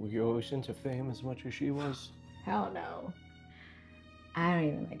about you? Were you always into fame as much as she was? Hell no. I don't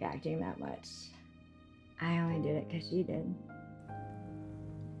even like acting that much. I only did it because she did.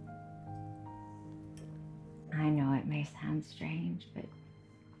 I know it may sound strange, but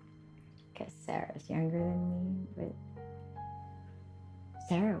because Sarah's younger than me, but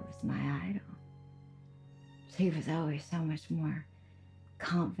Sarah was my idol. She was always so much more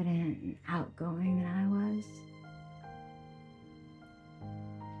confident and outgoing than I was.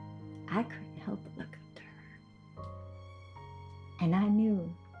 I couldn't help but look up to her. And I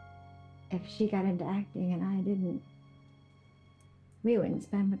knew if she got into acting and I didn't, we wouldn't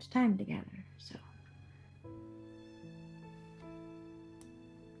spend much time together, so.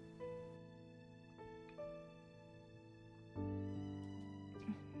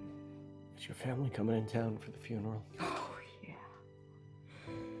 Is your family coming in town for the funeral? Oh, yeah.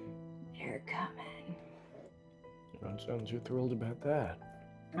 They're coming. You don't sound too thrilled about that.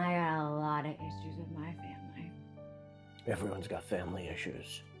 I got a lot of issues with my family. Everyone's got family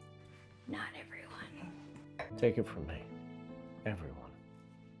issues. Not everyone. Take it from me. Everyone.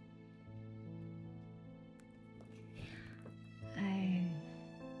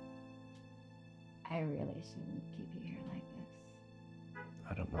 I really shouldn't keep you here like this.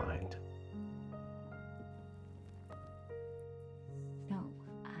 I don't mind. No,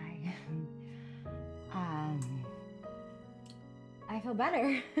 I feel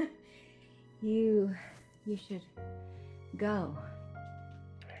better. You should go.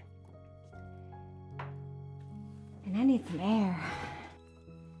 And I need some air.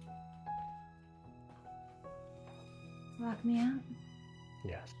 Walk me out?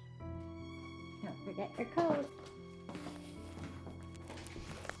 Yes. Okay. forget your coat.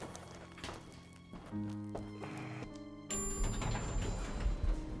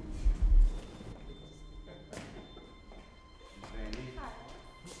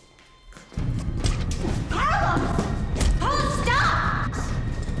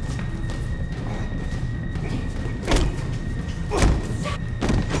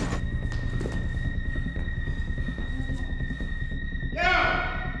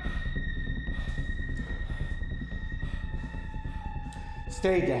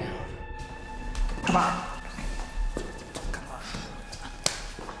 Stay down. Come on.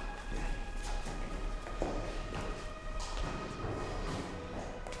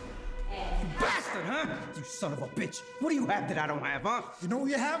 Bastard, huh? You son of a bitch. What do you have that I don't have, huh? You know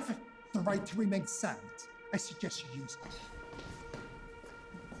what you have? The right to remain silent. I suggest you use it.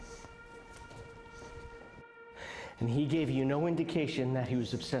 And he gave you no indication that he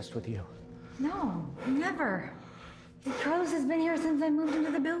was obsessed with you. No, never. Carlos has been here since I moved into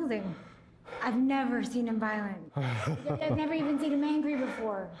the building. I've never seen him violent. I've never even seen him angry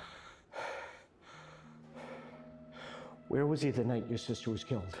before. Where was he the night your sister was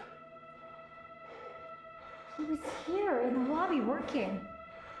killed? He was here in the lobby working.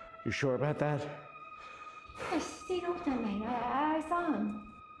 You sure about that? I stayed up that night. I saw him.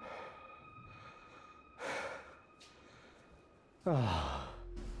 Oh.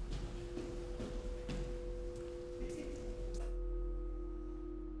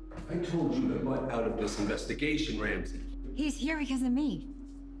 I told you to butt out of this investigation, Ramsey. He's here because of me.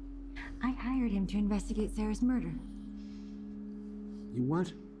 I hired him to investigate Sarah's murder. You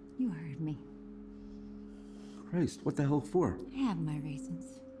what? You heard me. Christ, what the hell for? I have my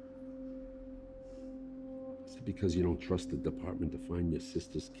reasons. Is it because you don't trust the department to find your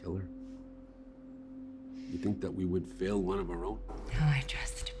sister's killer? You think that we would fail one of our own? No, I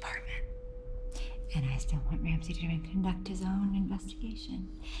trust the department. And I still want Ramsey to conduct his own investigation.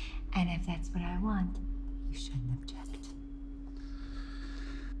 And if that's what I want, you shouldn't object.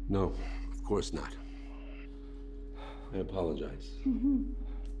 No, of course not. I apologize.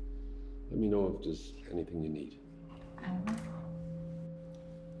 Let me know if there's anything you need. I will.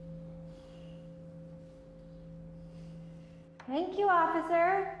 Thank you,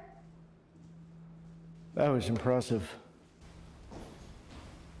 officer. That was impressive.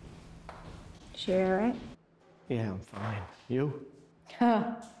 Sure, right? Yeah, I'm fine. You?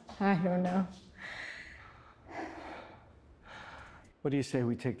 I don't know. What do you say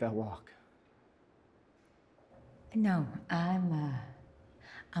we take that walk? No, I'm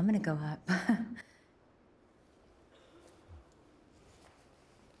gonna go up.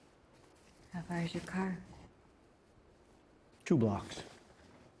 How far is your car? 2 blocks.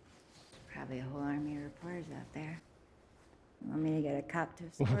 Probably a whole army of reporters out there. You want me to get a cop to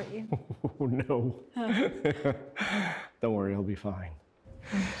escort you? Oh, no. Don't worry, I'll be fine.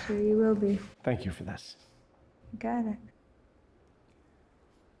 I'm sure you will be. Thank you for this. Got it.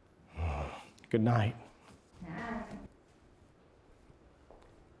 Good night.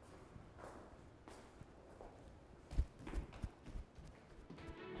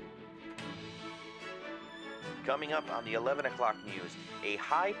 Coming up on the 11 o'clock news, a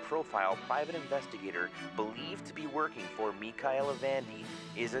high-profile private investigator believed to be working for Michaela Vandy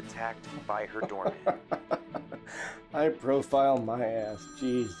is attacked by her doorman. I profile my ass,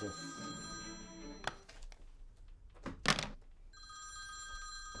 Jesus.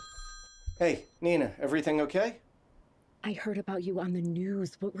 Hey, Nina, everything okay? I heard about you on the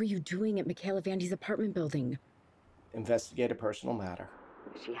news. What were you doing at Michaela Vandy's apartment building? Investigate a personal matter.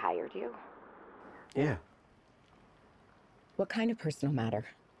 She hired you? Yeah. What kind of personal matter?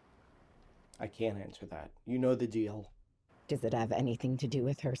 I can't answer that. You know the deal. Does it have anything to do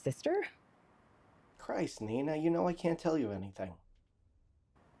with her sister? Christ, Nina, you know I can't tell you anything.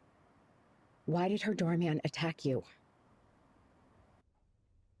 Why did her doorman attack you?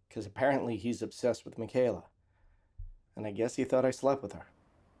 Because apparently he's obsessed with Michaela. And I guess he thought I slept with her.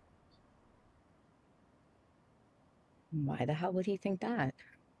 Why the hell would he think that?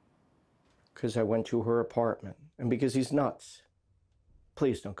 Because I went to her apartment. And because he's nuts.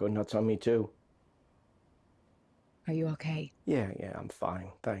 Please don't go nuts on me, too. Are you okay? Yeah, I'm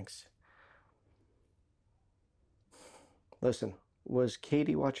fine. Thanks. Listen, was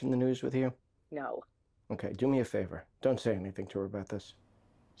Katie watching the news with you? No. Okay, do me a favor. Don't say anything to her about this.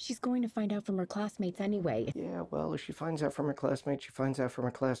 She's going to find out from her classmates anyway. Yeah, well, if she finds out from her classmates, she finds out from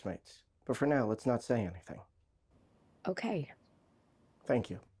her classmates. But for now, let's not say anything. Okay.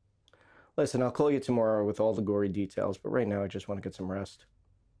 Thank you. Listen, I'll call you tomorrow with all the gory details, but right now I just want to get some rest.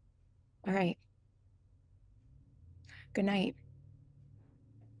 All right. Good night.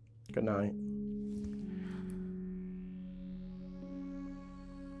 Good night.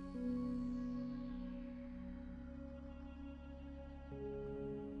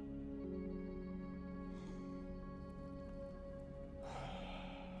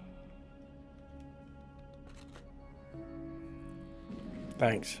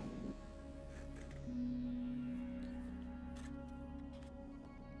 Thanks.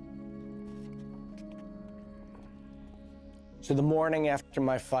 So the morning after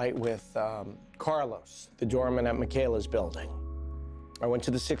my fight with Carlos, the doorman at Michaela's building, I went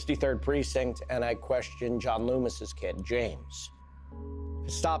to the 63rd precinct and I questioned John Loomis's kid, James. I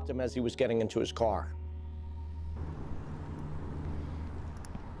stopped him as he was getting into his car.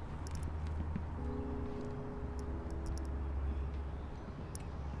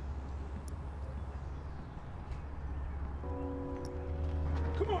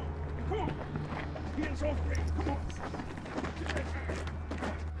 Come on, come on. Hands off me, come on.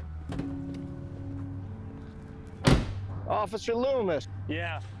 Officer Loomis.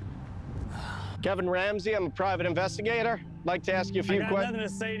 Yeah. Kevin Ramsey, I'm a private investigator. I'd like to ask you a few questions. I got nothing to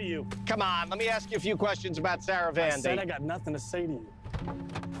say to you. Come on, let me ask you a few questions about Sarah Vandy. I said I got nothing to say to you.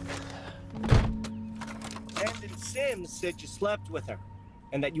 Brandon Sims said you slept with her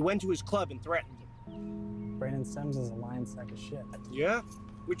and that you went to his club and threatened him. Brandon Sims is a lying sack of shit. Yeah?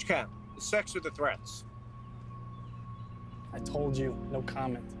 Which count? The sex or the threats? I told you, no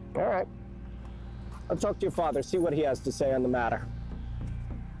comment. All right. I'll talk to your father, see what he has to say on the matter.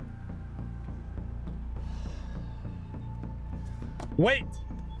 Wait!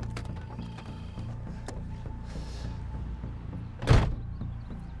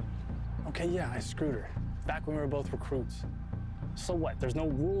 Okay, yeah, I screwed her. Back when we were both recruits. So what? There's no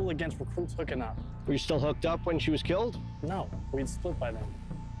rule against recruits hooking up. Were you still hooked up when she was killed? No, we'd split by then.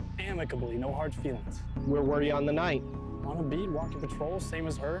 Amicably, no hard feelings. Where were you on the night? On a beat, walking patrol, same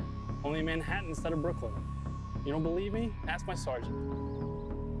as her. Only in Manhattan instead of Brooklyn. You don't believe me? Ask my sergeant.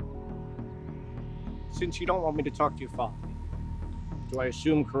 Since you don't want me to talk to your father, do I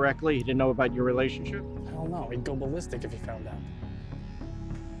assume correctly he didn't know about your relationship? I don't know. He'd go ballistic if he found out.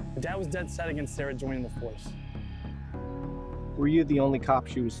 My dad was dead set against Sarah joining the force. Were you the only cop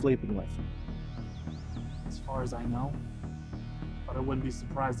she was sleeping with? As far as I know. But I wouldn't be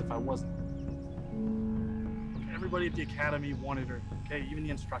surprised if I wasn't. Everybody at the academy wanted her, okay? Even the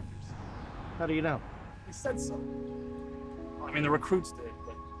instructors. How do you know? They said so. Well, I mean, the recruits did,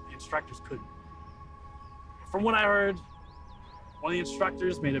 but the instructors couldn't. From what I heard, one of the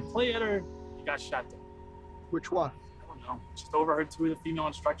instructors made a play at her, he got shot down. Which one? I don't know. Just overheard two of the female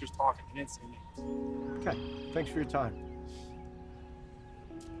instructors talking. They didn't say names. Okay, thanks for your time.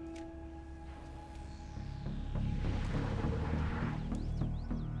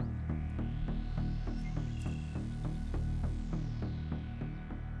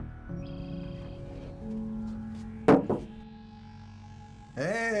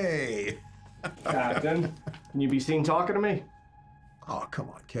 Hey! Captain, can you be seen talking to me? Oh, come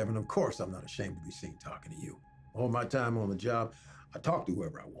on, Kevin. Of course I'm not ashamed to be seen talking to you. All my time on the job, I talk to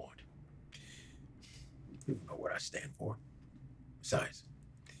whoever I want. You don't know what I stand for. Besides,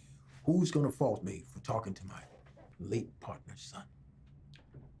 who's gonna fault me for talking to my late partner's son?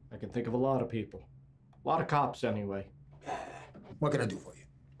 I can think of a lot of people. A lot of cops, anyway. What can I do for you?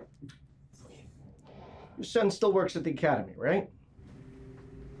 Your son still works at the academy, right?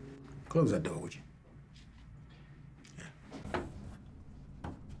 Close that door, would you?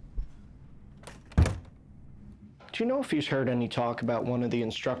 Do you know if he's heard any talk about one of the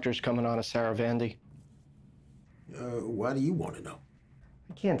instructors coming on a Sarah Vandy? Why do you want to know?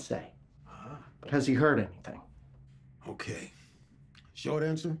 I can't say. But has he heard anything? Okay. Short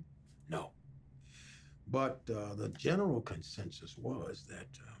answer, no. But the general consensus was that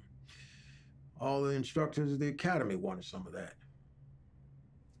all the instructors of the academy wanted some of that.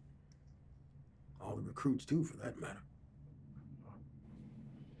 All the recruits, too, for that matter.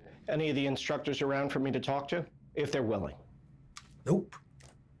 Any of the instructors around for me to talk to, if they're willing? Nope.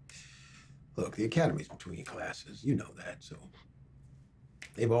 Look, the academy's between classes. You know that, so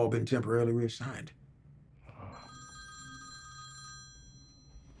they've all been temporarily reassigned. Do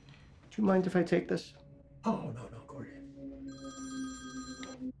you mind if I take this? Oh, no, go ahead.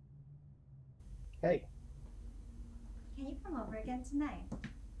 Hey. Can you come over again tonight?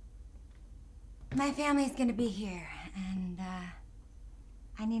 My family's gonna be here, and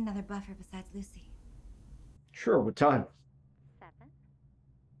I need another buffer besides Lucy. Sure, what time? 7.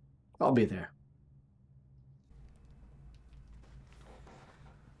 I'll be there.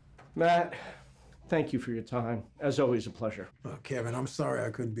 Matt, thank you for your time. As always, a pleasure. Oh, Kevin, I'm sorry I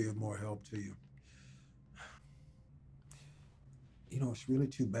couldn't be of more help to you. You know, it's really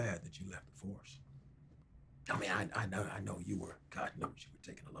too bad that you left the force. I mean, I know you were, God knows you were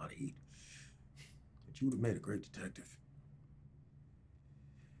taking a lot of heat. But you would have made a great detective.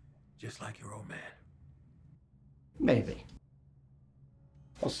 Just like your old man. Maybe.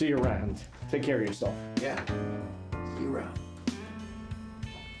 I'll see you around. Take care of yourself. Yeah. See you around.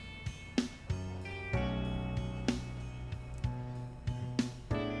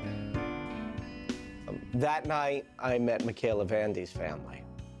 That night, I met Michaela Vandy's family.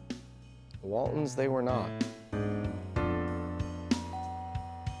 The Waltons, they were not.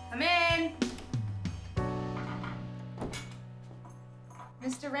 Come in.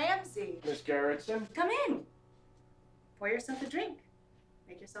 Mr. Ramsey. Miss Gerritsen? Come in. Pour yourself a drink.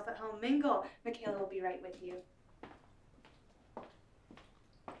 Make yourself at home. Mingle. Michaela will be right with you.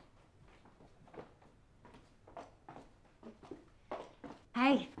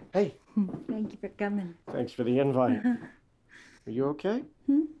 Hi. Hey. Thank you for coming. Thanks for the invite. Are you okay?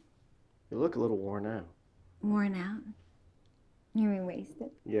 Hmm? You look a little worn out. Worn out? You mean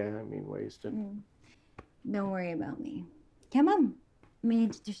wasted? Yeah, I mean wasted. Don't worry about me. Come on. Let me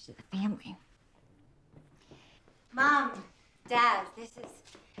introduce you to the family. Mom, Dad, this is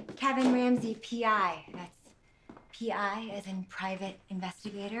Kevin Ramsey, PI. That's PI as in private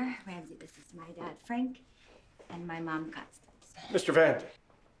investigator. Ramsey, this is my dad, Frank, and my mom, Constance. Mr. Vandy.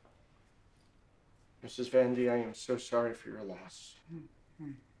 Mrs. Vandy, I am so sorry for your loss.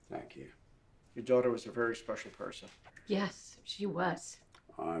 Thank you. Your daughter was a very special person. Yes, she was.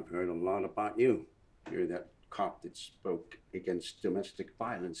 I've heard a lot about you. You're that cop that spoke against domestic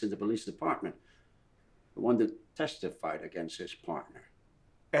violence in the police department. The one that testified against his partner.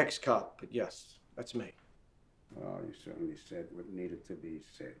 Ex-cop, but yes, that's me. Well, you certainly said what needed to be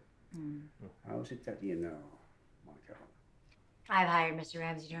said. How is it that you know, Michael? I've hired Mr.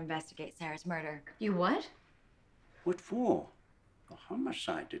 Ramsey to investigate Sarah's murder. You what? What for? The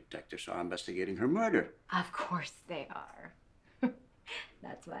homicide detectives are investigating her murder. Of course they are.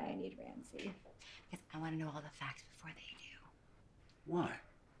 That's why I need Ramsey. Because I want to know all the facts before they do. Why?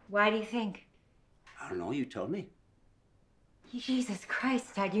 Why do you think? I don't know, you told me. Jesus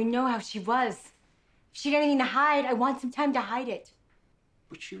Christ, Dad, you know how she was. If she had anything to hide, I want some time to hide it.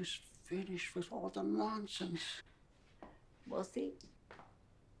 But she was finished with all the nonsense. We'll see.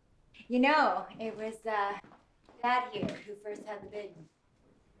 You know, it was Dad here who first had the big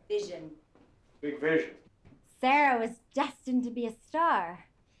vision. Big vision. Sarah was destined to be a star.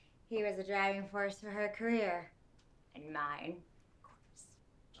 He was a driving force for her career. And mine, of course.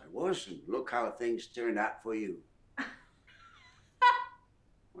 I was, and look how things turned out for you.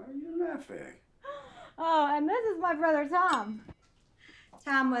 Why are you laughing? Oh, and this is my brother, Tom.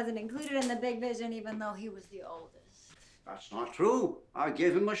 Tom wasn't included in the big vision, even though he was the oldest. That's not true. I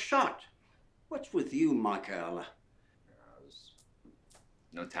gave him a shot. What's with you, Michaela?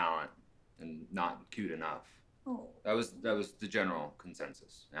 No talent and not cute enough. Oh. That was the general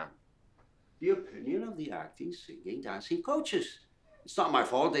consensus. Yeah. The opinion of the acting, singing, dancing coaches. It's not my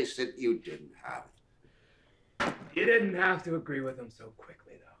fault they said you didn't have it. You didn't have to agree with him so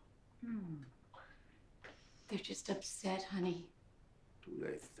quickly, though. They're just upset, honey. Do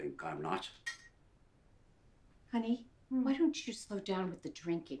they think I'm not? Honey, why don't you slow down with the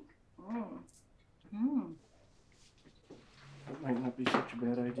drinking? That might not be such a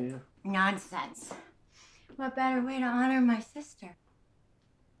bad idea. Nonsense. What better way to honor my sister?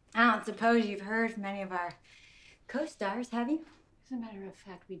 I don't suppose you've heard from any of our co-stars, have you? As a matter of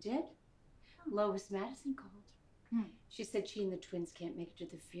fact, we did. Lois Madison called. She said she and the twins can't make it to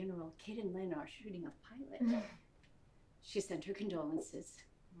the funeral. Kate and Lynn are shooting a pilot. She sent her condolences.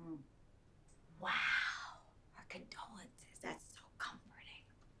 Wow. Our condolences. That's so comforting.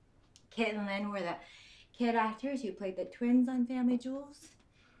 Kit and Lynn were the kid actors who played the twins on Family Jewels.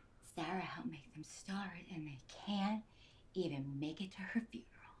 Sarah helped make them stars, and they can't even make it to her funeral.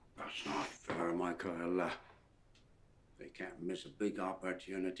 That's not fair, Michaela. They can't miss a big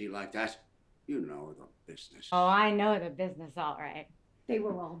opportunity like that. You know the business. Oh, I know the business all right. They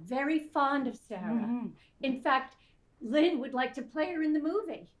were all very fond of Sarah. In fact, Lynn would like to play her in the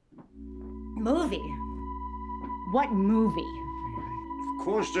movie. Movie? What movie? Of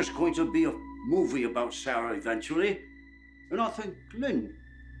course there's going to be a movie about Sarah eventually. And I think Lynn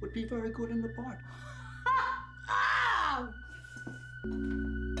would be very good in the part.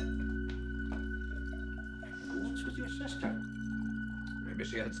 What's with your sister? Maybe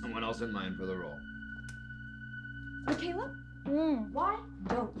she had someone else in mind for the role. Michaela? Why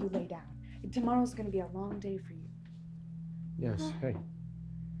don't you lay down? Tomorrow's gonna be a long day for you. Yes, hey.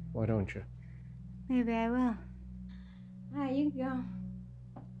 Why don't you? Maybe I will. All right, you can go.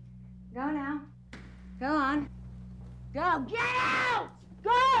 Go now. Go on. Go. Get out!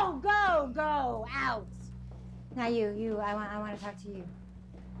 Go out! Now you. I want to talk to you.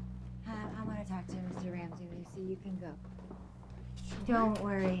 I want to talk to Mr. Ramsey, Lucy. You can go. Don't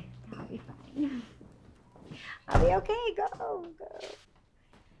worry. I'll be fine. I'll be okay. Go.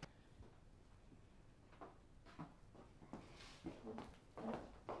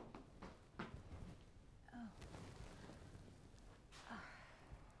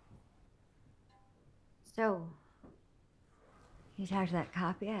 You talked to that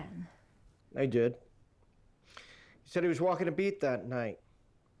cop yet? I did. He said he was walking a beat that night,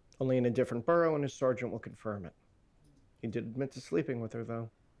 only in a different borough, and his sergeant will confirm it. He did admit to sleeping with her,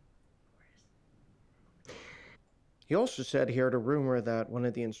 though. He also said he heard a rumor that one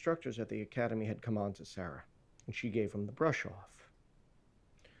of the instructors at the academy had come on to Sarah, and she gave him the brush off.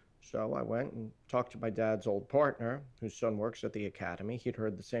 So I went and talked to my dad's old partner, whose son works at the academy. He'd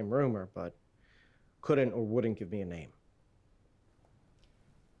heard the same rumor, but couldn't or wouldn't give me a name.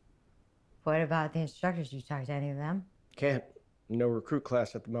 What about the instructors? You talked to any of them? Can't. No recruit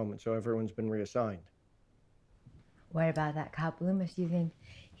class at the moment, so everyone's been reassigned. What about that cop Loomis? Do you think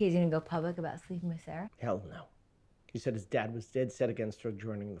he's gonna go public about sleeping with Sarah? Hell no. He said his dad was dead set against her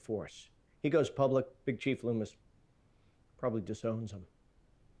joining the force. He goes public, Big Chief Loomis probably disowns him.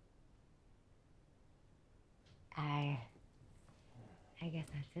 I guess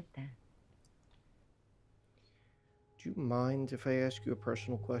that's it then. Do you mind if I ask you a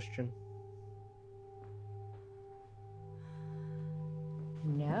personal question?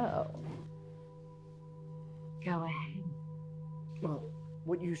 No. Go ahead. Well,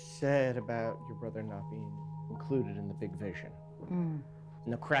 what you said about your brother not being included in the big vision, and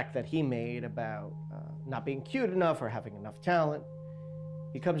the crack that he made about not being cute enough or having enough talent,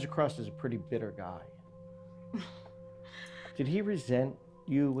 he comes across as a pretty bitter guy. Did he resent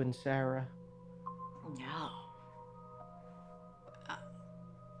you and Sarah? No.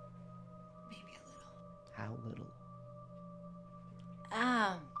 Maybe a little. How little?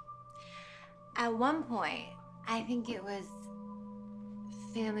 At one point, I think it was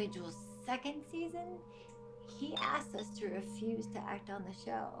Family Jewel's second season, he asked us to refuse to act on the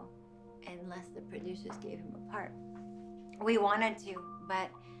show unless the producers gave him a part. We wanted to,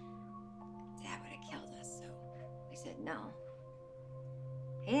 but Dad would have killed us, so we said no.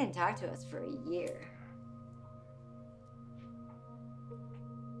 He didn't talk to us for a year.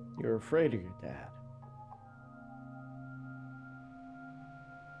 You're afraid of your dad.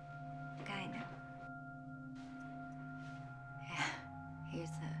 Kind of. Yeah, he's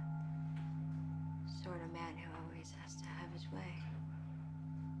the sort of man who always has to have his way.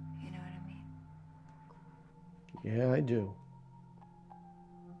 You know what I mean? Yeah, I do.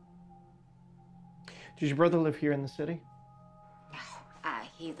 Does your brother live here in the city?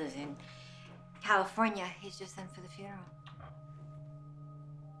 He lives in California. He's just in for the funeral.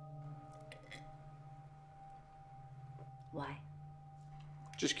 Why?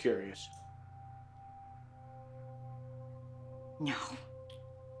 Just curious. No.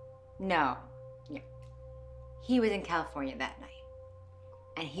 No. He was in California that night.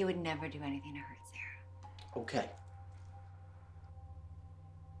 And he would never do anything to hurt Sarah. Okay.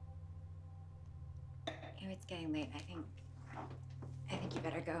 It's getting late. I think you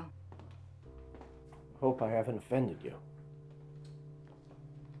better go. Hope I haven't offended you.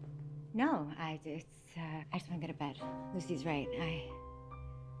 No, I just want to go to bed. Lucy's right. I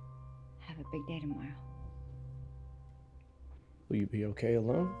have a big day tomorrow. Will you be okay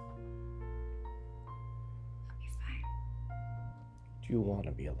alone? I'll be fine. Do you want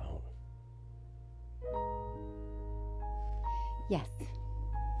to be alone? Yes.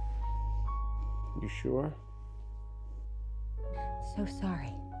 You sure? So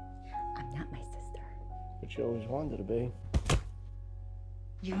sorry. I'm not my sister. But you always wanted to be.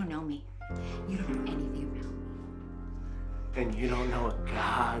 You don't know me. You don't know anything about me. And you don't know a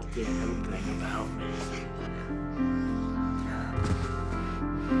goddamn thing about me.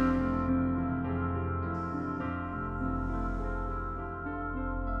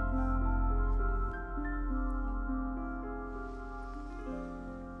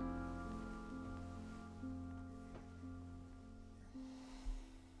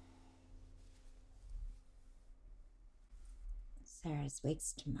 Sarah's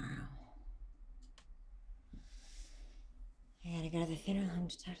wakes tomorrow. I gotta go to the funeral home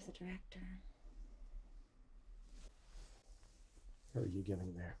to talk to the director. How are you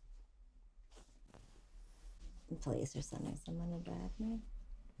getting there? The police are sending someone to drive me.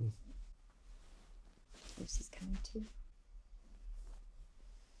 Lucy's coming too.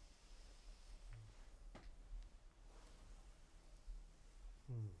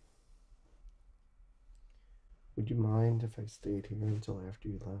 Would you mind if I stayed here until after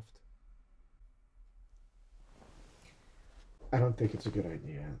you left? I don't think it's a good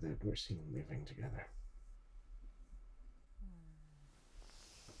idea that we're seen living together.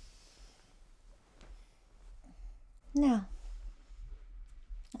 No.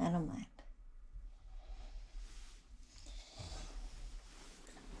 I don't mind.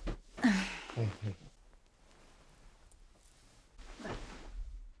 Hey.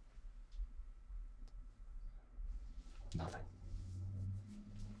 Nothing.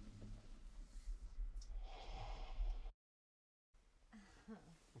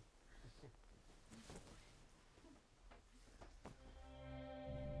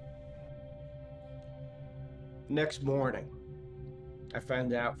 Next morning, I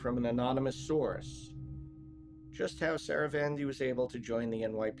found out from an anonymous source just how Sarah Vandy was able to join the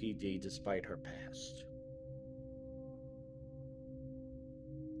NYPD despite her past.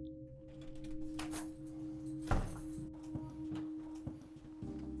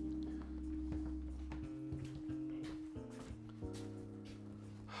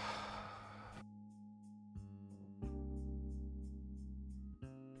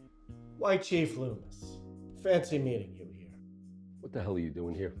 Why, Chief Loomis? Fancy meeting you here. What the hell are you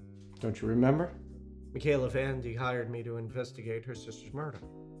doing here? Don't you remember? Michaela Vandy hired me to investigate her sister's murder.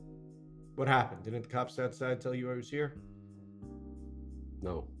 What happened? Didn't the cops outside tell you I was here?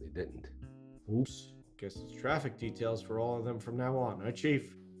 No, they didn't. Oops. Guess it's traffic details for all of them from now on, huh,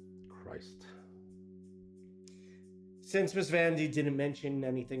 Chief? Christ. Since Miss Vandy didn't mention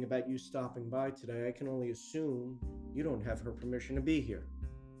anything about you stopping by today, I can only assume you don't have her permission to be here.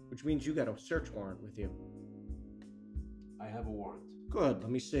 Which means you got a search warrant with you. I have a warrant. Good, let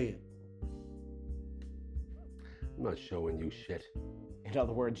me see it. I'm not showing you shit. In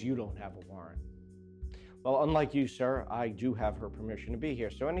other words, you don't have a warrant. Well, unlike you, sir, I do have her permission to be here,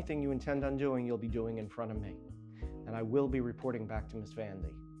 so anything you intend on doing, you'll be doing in front of me. And I will be reporting back to Miss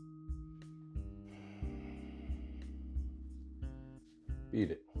Vandy. Beat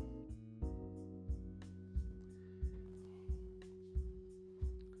it.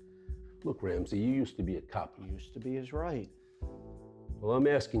 Look, Ramsey, you used to be a cop. Used to be is right. Well, I'm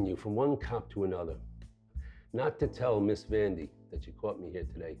asking you from one cop to another not to tell Miss Vandy that you caught me here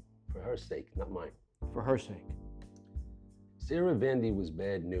today. For her sake, not mine. For her sake. Sarah Vandy was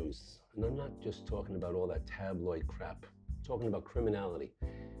bad news. And I'm not just talking about all that tabloid crap. I'm talking about criminality.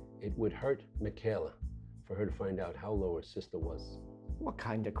 It would hurt Michaela for her to find out how low her sister was. What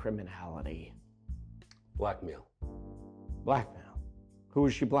kind of criminality? Blackmail. Blackmail? Who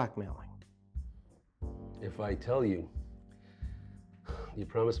is she blackmailing? If I tell you, you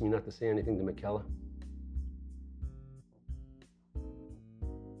promise me not to say anything to Michaela?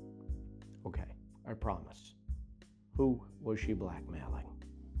 Okay, I promise. Who was she blackmailing?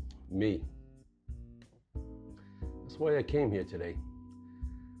 Me. That's why I came here today,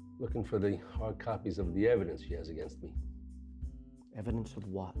 looking for the hard copies of the evidence she has against me. Evidence of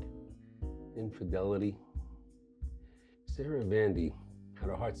what? Infidelity. Sarah Vandy had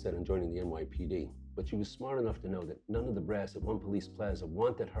her heart set on joining the NYPD, but she was smart enough to know that none of the brass at One Police Plaza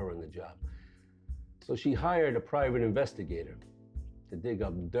wanted her on the job. So she hired a private investigator to dig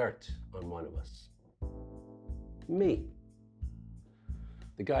up dirt on one of us. Me.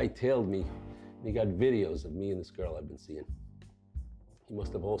 The guy tailed me, and he got videos of me and this girl I've been seeing. He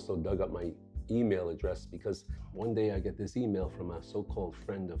must have also dug up my email address, because one day I get this email from a so-called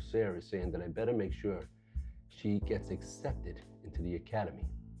friend of Sarah saying that I better make sure she gets accepted into the academy.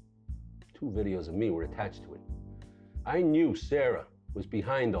 2 videos of me were attached to it. I knew Sarah was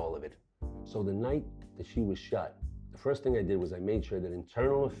behind all of it. So the night that she was shot, the first thing I did was I made sure that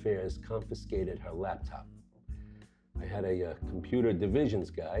Internal Affairs confiscated her laptop. I had a computer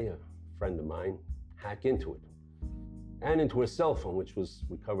divisions guy, a friend of mine, hack into it. And into her cell phone, which was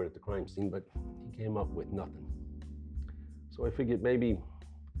recovered at the crime scene, but he came up with nothing. So I figured maybe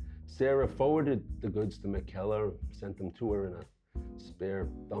Sarah forwarded the goods to Michaela, sent them to her in a spare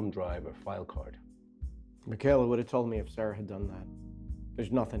thumb drive or file card. Michaela would have told me if Sarah had done that.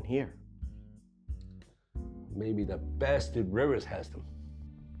 There's nothing here. Maybe the bastard Rivers has them.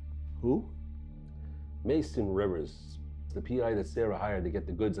 Who? Mason Rivers, the PI that Sarah hired to get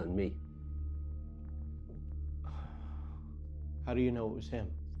the goods on me. How do you know it was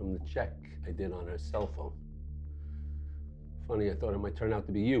him? From the check I did on her cell phone. Funny, I thought it might turn out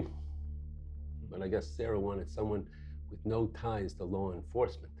to be you. But I guess Sarah wanted someone with no ties to law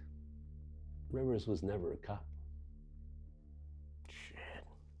enforcement. Rivers was never a cop. Shit.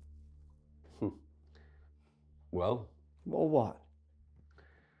 Well? Well, what?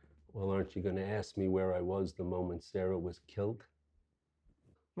 Well, aren't you going to ask me where I was the moment Sarah was killed?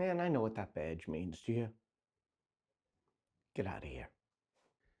 Man, I know what that badge means to you. Get out of here.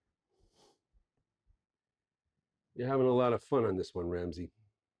 You're having a lot of fun on this one, Ramsey.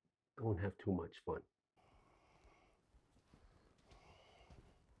 Don't have too much fun.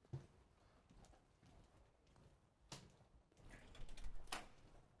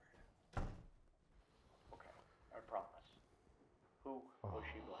 Okay, I promise. Who was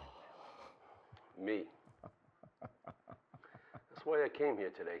she blackmailing? Me. That's why I came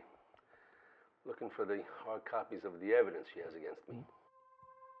here today. Looking for the hard copies of the evidence she has against me.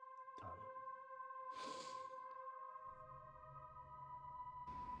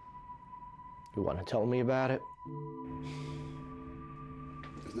 You want to tell me about it?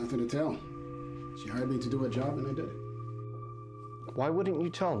 There's nothing to tell. She hired me to do a job, and I did it. Why wouldn't you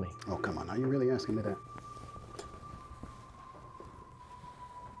tell me? Oh, come on. Are you really asking me that?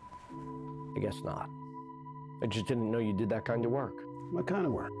 I guess not. I just didn't know you did that kind of work. What kind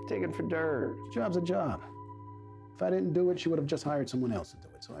of work? Digging for dirt. Job's a job. If I didn't do it, she would have just hired someone else to do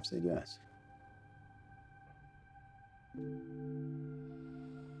it, so I've said yes.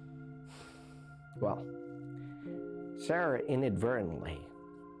 Well, Sarah inadvertently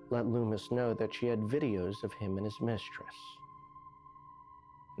let Loomis know that she had videos of him and his mistress.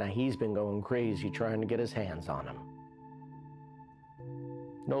 Now he's been going crazy trying to get his hands on him.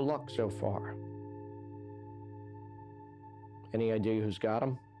 No luck so far. Any idea who's got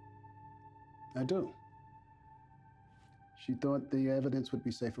him? I do. She thought the evidence would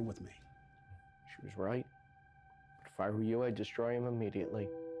be safer with me. She was right. But if I were you, I'd destroy him immediately.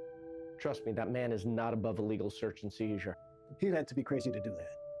 Trust me, that man is not above a legal search and seizure. He'd have to be crazy to do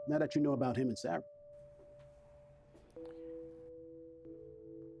that. Now that you know about him and Sarah.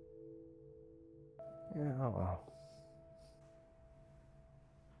 Yeah, oh well.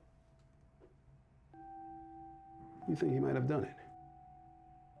 You think he might have done it?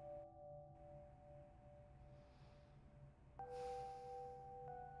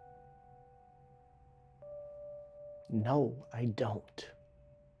 No, I don't.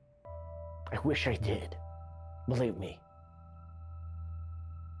 I wish I did. Believe me.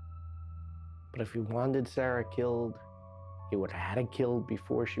 But if he wanted Sarah killed, he would have had her killed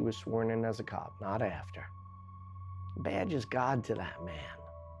before she was sworn in as a cop, not after. Badge is God to that man.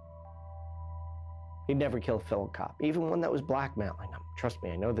 He'd never kill a fellow cop, even one that was blackmailing him. Trust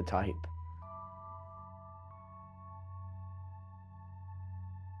me, I know the type.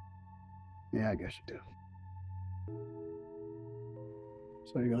 Yeah, I guess you do.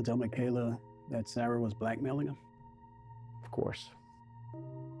 So you're gonna tell Michaela that Sarah was blackmailing him? Of course.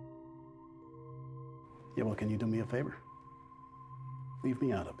 Yeah, well, can you do me a favor? Leave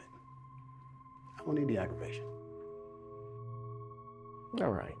me out of it. I don't need the aggravation.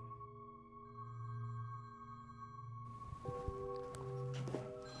 All right.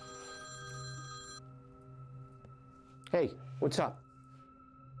 Hey, what's up?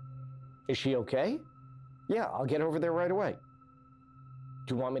 Is she okay? Yeah, I'll get over there right away.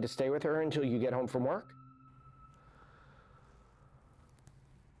 Do you want me to stay with her until you get home from work?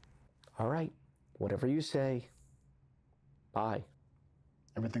 All right, whatever you say. Bye.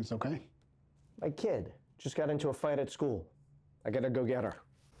 Everything's okay? My kid just got into a fight at school. I gotta go get her.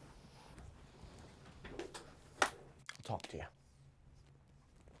 I'll talk to you.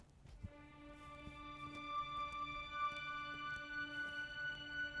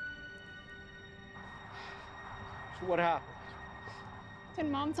 So what happened? Did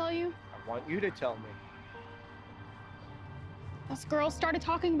Mom tell you? I want you to tell me. This girl started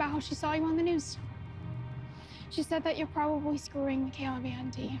talking about how she saw you on the news. She said that you're probably screwing Michaela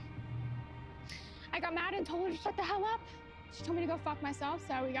Vandy. I got mad and told her to shut the hell up. She told me to go fuck myself,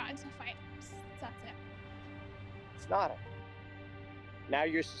 so we got into a fight. That's it. It's not it. Now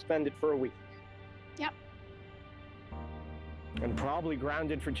you're suspended for a week. Yep. And probably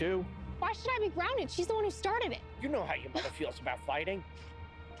grounded for 2. Why should I be grounded? She's the one who started it. You know how your mother feels about fighting.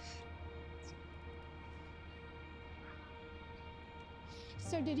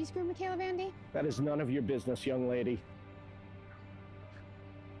 So did you screw Michaela Vandy? That is none of your business, young lady.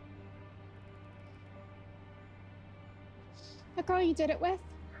 The girl you did it with?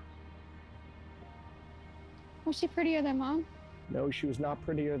 Was she prettier than Mom? No, she was not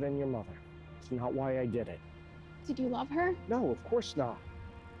prettier than your mother. It's not why I did it. Did you love her? No, of course not.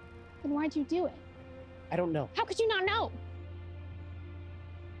 Then why'd you do it? I don't know. How could you not know?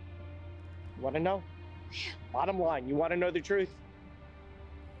 You want to know? Bottom line, you want to know the truth?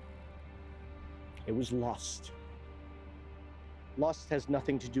 It was lust. Lust has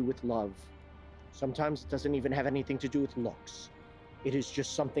nothing to do with love. Sometimes it doesn't even have anything to do with looks. It is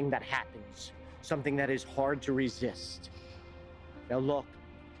just something that happens, something that is hard to resist. Now look,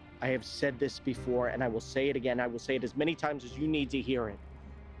 I have said this before and I will say it again. I will say it as many times as you need to hear it.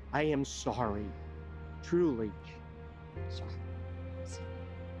 I am sorry. Truly. Sorry.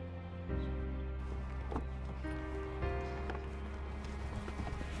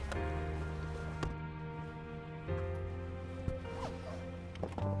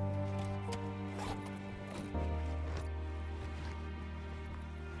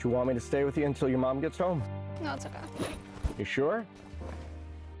 Do you want me to stay with you until your mom gets home? No, it's okay. You sure?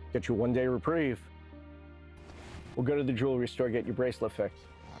 Get you 1-day reprieve. We'll go to the jewelry store, get your bracelet fixed.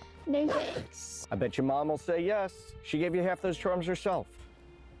 No thanks. I bet your mom will say yes. She gave you half those charms herself.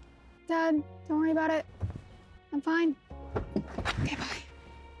 Dad, don't worry about it. I'm fine. Okay, bye.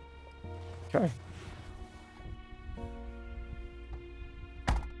 Okay.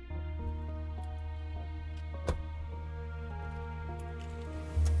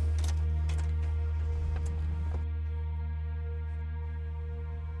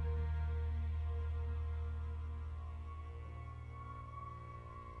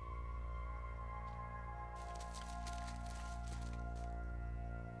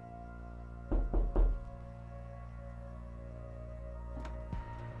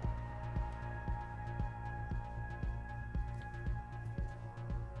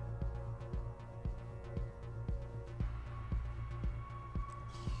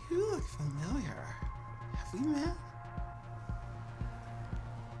 You look familiar. Have we met?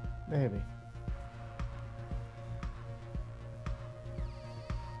 Maybe.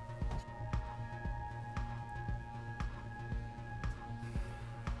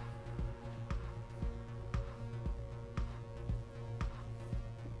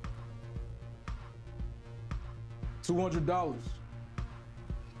 $200.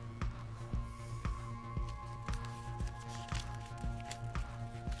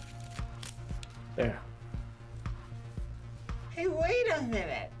 There. Hey, wait a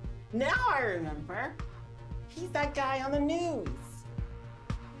minute. Now I remember. He's that guy on the news.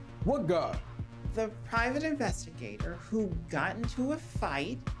 What guy? The private investigator who got into a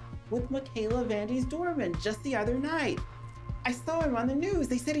fight with Michaela Vandy's doorman just the other night. I saw him on the news.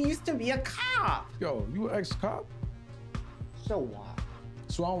 They said he used to be a cop. Yo, you an ex-cop? So what?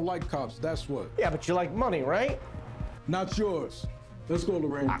 So I don't like cops, that's what. Yeah, but you like money, right? Not yours. Let's go,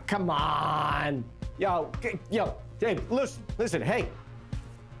 Lorraine. Ah, come on. Yo, hey, listen, hey.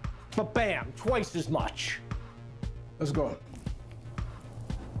 But bam, twice as much. Let's go.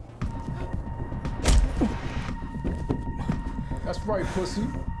 That's right, pussy.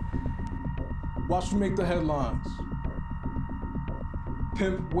 Watch me make the headlines.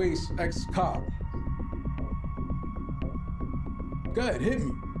 Pimp, waste, ex-cop. Go ahead, hit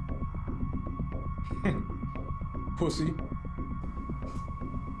me. Pussy.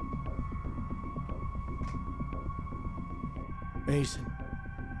 Mason.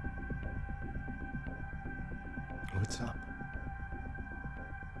 What's up?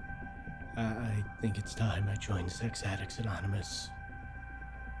 I think it's time I joined Sex Addicts Anonymous.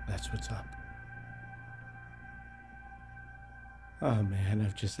 That's what's up. Oh man,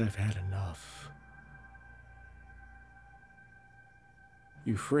 I've had enough.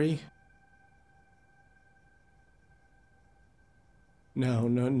 You free?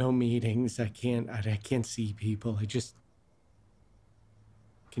 No meetings. I can't see people.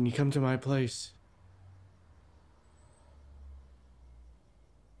 Can you come to my place?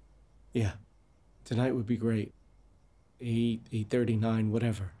 Yeah. Tonight would be great. 8:39,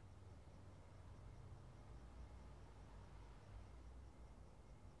 whatever.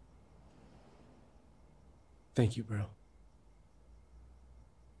 Thank you, bro.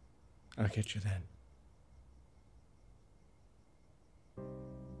 I'll catch you then.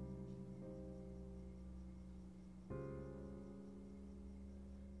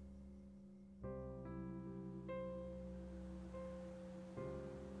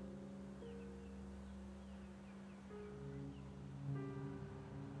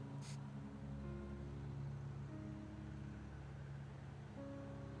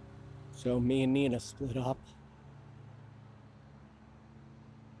 So me and Nina split up.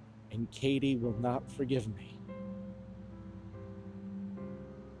 And Katie will not forgive me.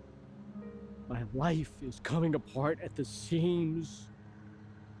 My life is coming apart at the seams.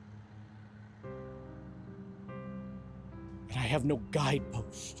 And I have no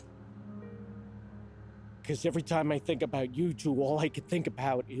guidepost. Because every time I think about you two, all I can think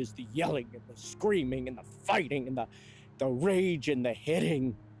about is the yelling and the screaming and the fighting and the rage and the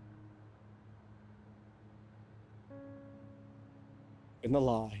hitting. And the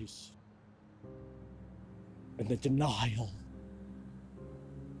lies. And the denial.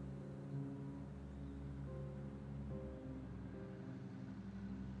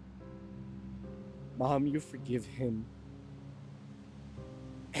 Mom, you forgive him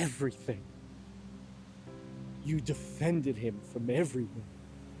everything. You defended him from everyone.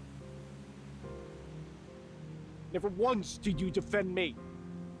 Never once did you defend me.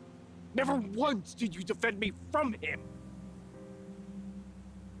 Never once did you defend me from him.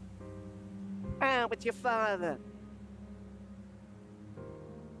 Ah, with your father.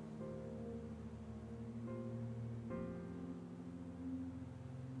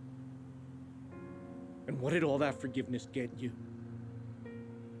 And what did all that forgiveness get you?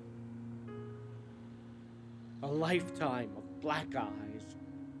 A lifetime of black eyes,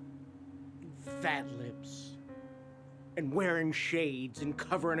 and fat lips, and wearing shades and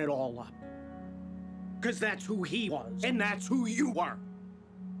covering it all up. Because that's who he was, and that's who you are.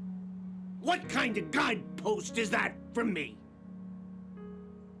 What kind of guidepost is that from me?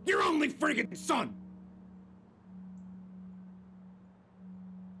 Your only friggin' son!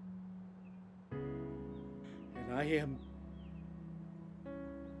 And I am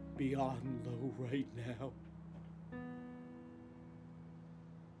beyond low right now.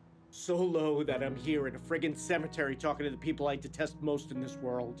 So low that I'm here in a friggin' cemetery talking to the people I detest most in this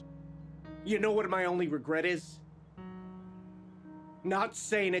world. You know what my only regret is? Not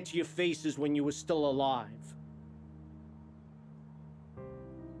saying it to your faces when you were still alive.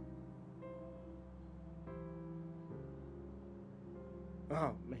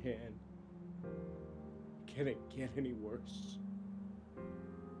 Oh, man. Can it get any worse?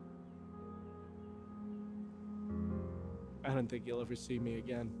 I don't think you'll ever see me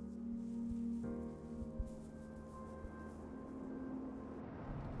again.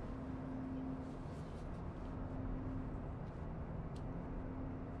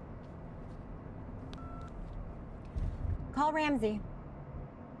 Call Ramsey.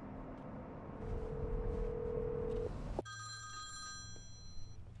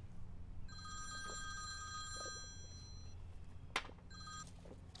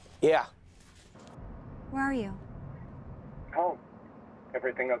 Yeah. Where are you? Home.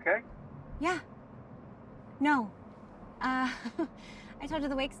 Everything okay? Yeah. No. I talked to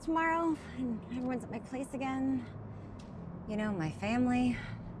the Wakes tomorrow, and everyone's at my place again. You know, my family.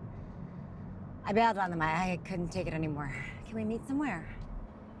 I bailed on them. I couldn't take it anymore. Can we meet somewhere?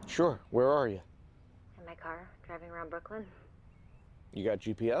 Sure. Where are you? In my car, driving around Brooklyn. You got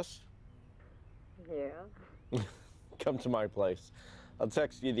GPS? Yeah. Come to my place. I'll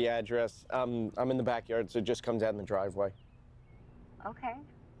text you the address. I'm in the backyard, so just come down the driveway. Okay.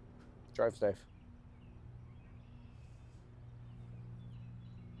 Drive safe.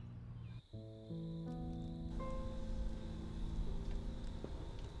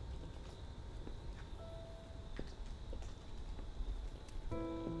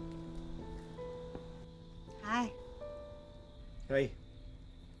 Hi. Hey.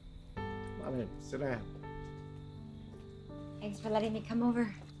 Come on in. Sit down. Thanks for letting me come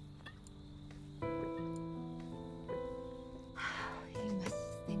over. You must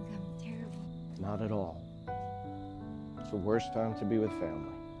think I'm terrible. Not at all. It's the worst time to be with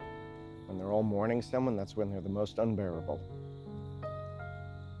family. When they're all mourning someone, that's when they're the most unbearable.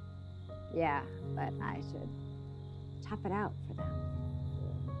 Yeah, but I should tough it out for them.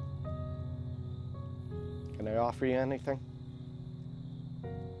 Can I offer you anything?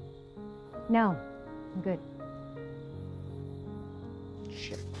 No, I'm good.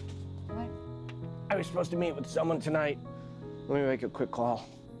 Shit. What? I was supposed to meet with someone tonight. Let me make a quick call.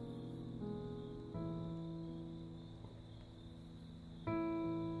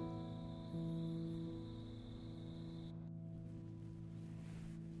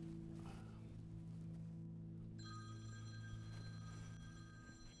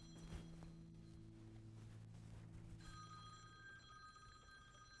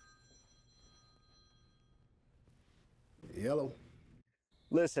 Hello.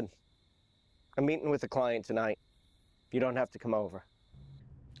 Listen, I'm meeting with a client tonight. You don't have to come over.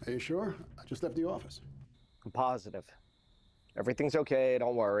 Are you sure? I just left the office. I'm positive. Everything's okay,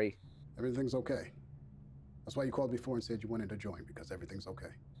 don't worry. Everything's okay. That's why you called before and said you wanted to join, because everything's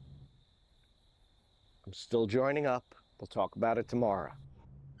okay. I'm still joining up. We'll talk about it tomorrow.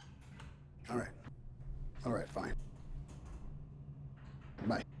 All right. All right, fine.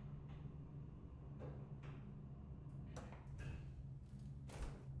 Bye.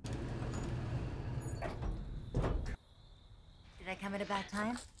 Did I come at a bad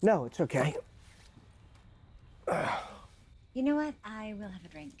time? No, it's okay. You know what? I will have a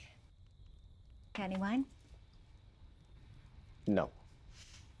drink. Got any wine? No.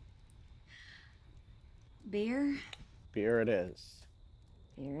 Beer? Beer it is.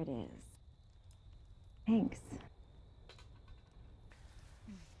 Beer it is. Thanks.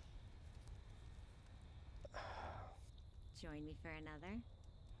 Join me for another?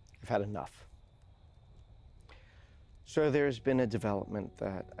 I've had enough. So there's been a development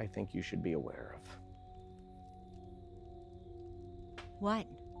that I think you should be aware of. What?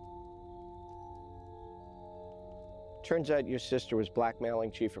 Turns out your sister was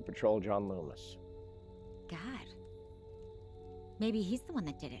blackmailing Chief of Patrol John Loomis. God. Maybe he's the one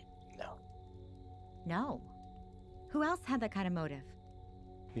that did it. No. No. Who else had that kind of motive?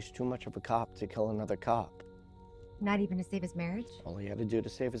 He's too much of a cop to kill another cop. Not even to save his marriage? All he had to do to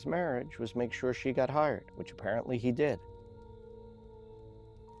save his marriage was make sure she got hired, which apparently he did.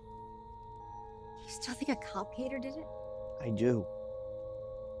 You still think a cop hater did it? I do.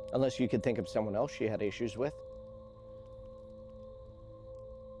 Unless you could think of someone else she had issues with.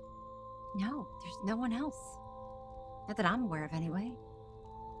 No, there's no one else. Not that I'm aware of, anyway.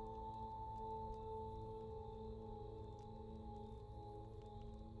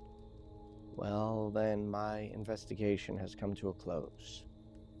 Well, then my investigation has come to a close.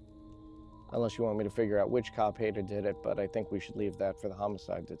 Unless you want me to figure out which cop hater did it, but I think we should leave that for the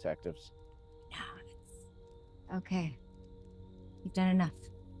homicide detectives. No, it's okay. You've done enough.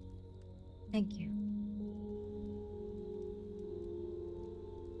 Thank you.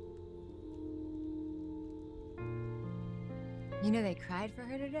 You know they cried for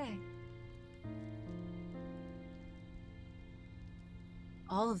her today.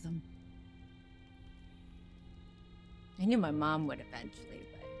 All of them. I knew my mom would eventually,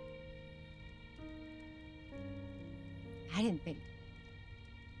 but I didn't think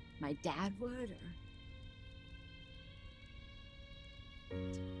my dad would, or...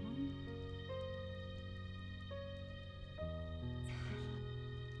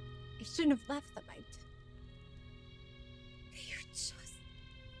 I shouldn't have left them. They're just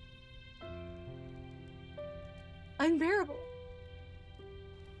unbearable.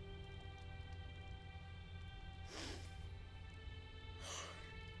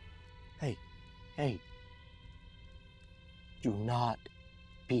 Hey. Do not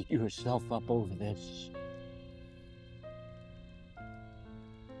beat yourself up over this.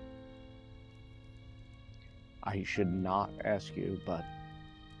 I should not ask you, but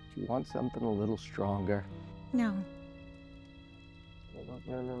do you want something a little stronger? No.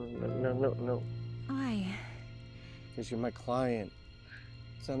 No. Why? Because you're my client.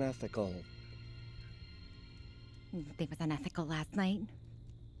 It's unethical. You didn't think it was unethical last night?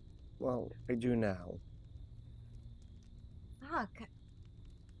 Well, I do now. Fuck.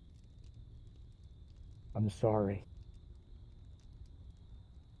 I'm sorry.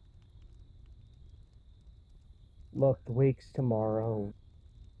 Look, the wake's tomorrow.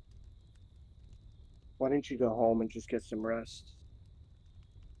 Why don't you go home and just get some rest?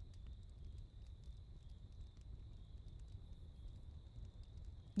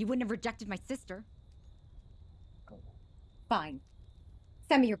 You wouldn't have rejected my sister. Fine.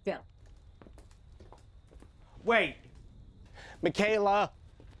 Send me your bill. Wait! Michaela!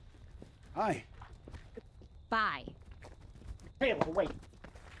 Hi. Bye. Michaela, wait!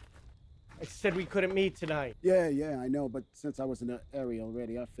 I said we couldn't meet tonight. Yeah, I know, but since I was in the area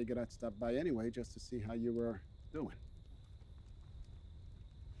already, I figured I'd stop by anyway just to see how you were doing.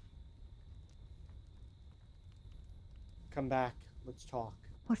 Come back. Let's talk.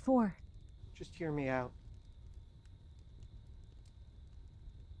 What for? Just hear me out.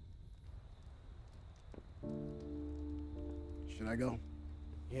 Should I go?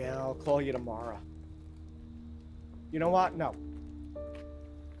 Yeah, I'll call you tomorrow. You know what? No.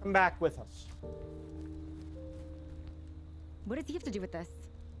 Come back with us. What does he have to do with this?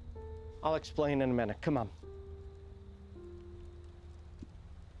 I'll explain in a minute. Come on.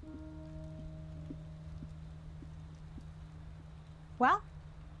 Well?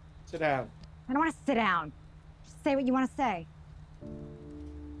 Sit down. I don't want to sit down. Just say what you want to say.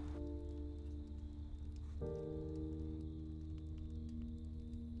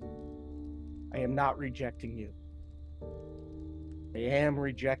 I am not rejecting you. I am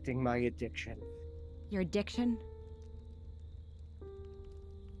rejecting my addiction. Your addiction?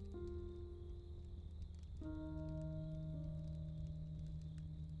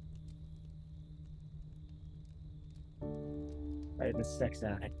 I am a sex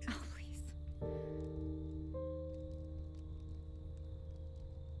addict. Oh, please.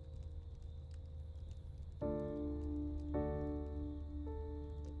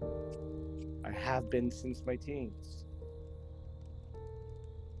 I have been since my teens.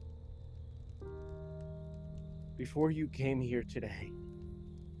 Before you came here today,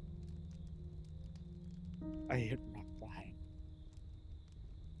 I hit rock bottom.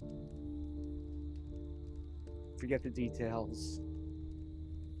 Forget the details,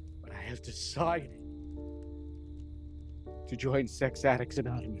 but I have decided to join Sex Addicts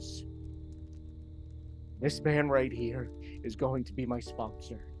Anonymous. This man right here is going to be my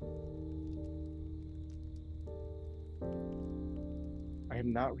sponsor. I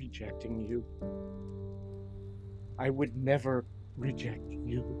am not rejecting you. I would never reject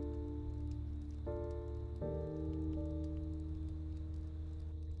you.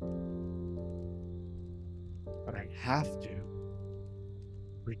 But I have to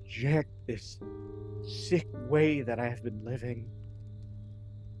reject this sick way that I have been living.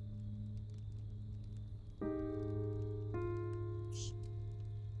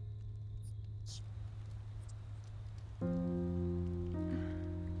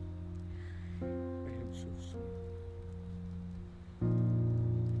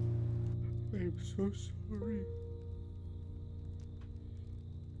 I'm so sorry.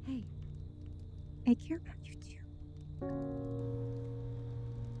 Hey, I care about you too.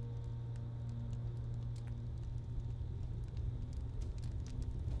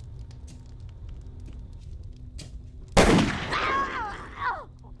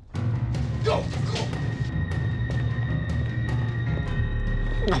 Go!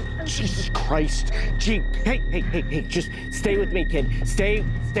 Oh, Jesus Christ. Gee, hey, just stay with me, kid. Stay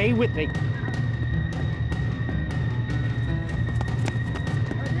with me.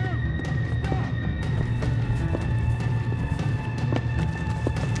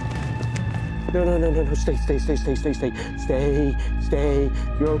 No, stay. Stay.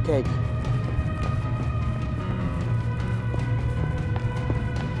 You're okay.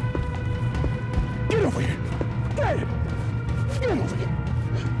 Get over here. Get over here.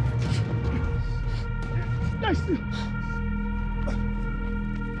 Nice.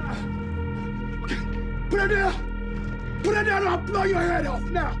 Okay. Put it down. Put it down or I'll blow your head off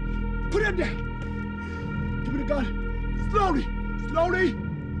now. Put it down. Give me the gun. Slowly.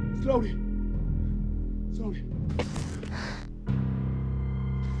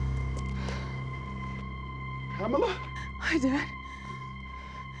 Pamela? Hi, Dad.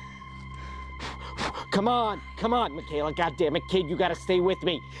 Come on, Michaela. God damn it, kid. You gotta stay with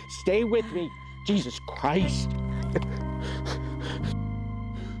me. Stay with me. Jesus Christ.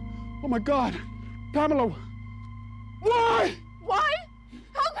 Oh my God. Pamela. Why? Why?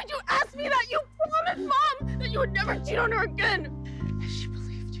 How could you ask me that? You promised Mom that you would never cheat on her again. She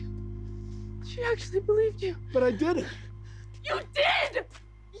believed you. She actually believed you. But I didn't. You did!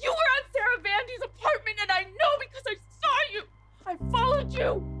 You were at Sarah Vandy's apartment and I know because I saw you. I followed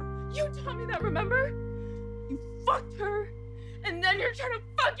you. You taught me that, remember? You fucked her and then you're trying to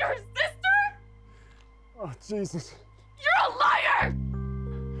fuck your sister? Oh, Jesus. You're a liar!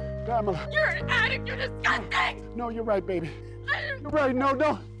 Pamela. You're an addict, you're disgusting! No, you're right, baby. You're right,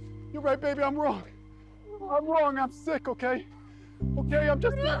 no. You're right, baby, I'm wrong. I'm sick, okay? Okay, I'm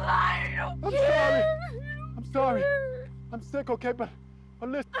just... You're a liar, I'm sorry. I'm sick, okay, but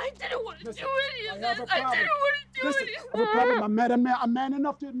listen. I didn't want to do any of I have this. a I problem. didn't want to do Listen, any I have a problem. I'm man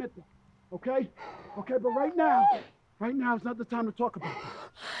enough to admit that. Okay, but right now is not the time to talk about that.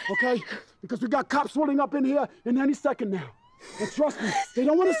 Okay? Because we got cops rolling up in here in any second now. And trust me, they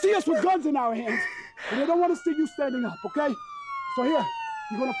don't want to see us with guns in our hands. And they don't want to see you standing up, okay? So here,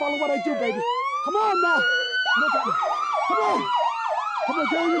 you're gonna follow what I do, baby. Come on now. Look at me. Come on,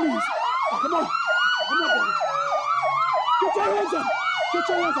 get on your knees. Come on, baby. Get your hands up. We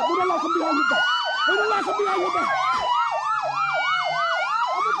don't lock them behind your back. I'm a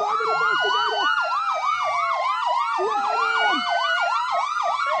private investigator.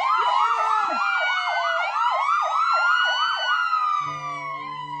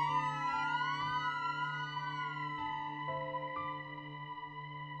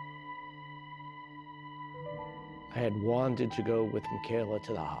 I had wanted to go with Michaela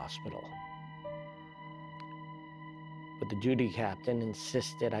to the hospital. But the duty captain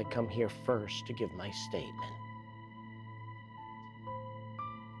insisted I come here first to give my statement.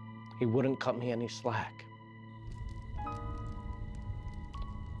 He wouldn't cut me any slack.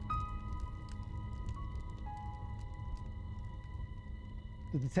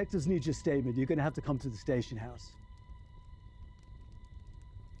 The detectives need your statement. You're gonna have to come to the station house.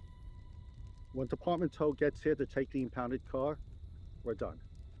 When Department Tow gets here to take the impounded car, we're done.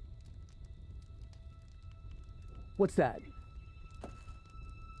 What's that?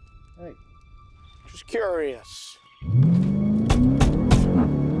 Hey, just curious.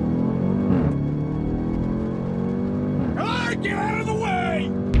 Hey, get out of the way!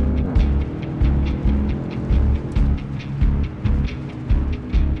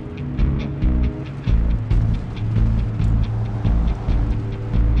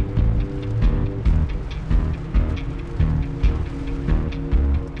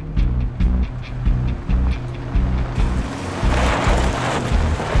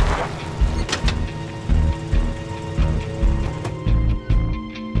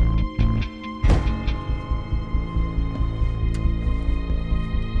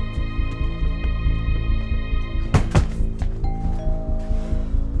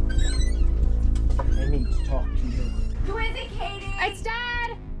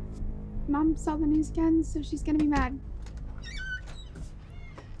 Mom saw the news again, so she's gonna be mad.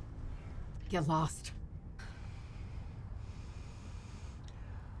 Get lost.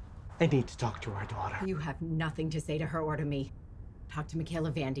 I need to talk to our daughter. You have nothing to say to her or to me. Talk to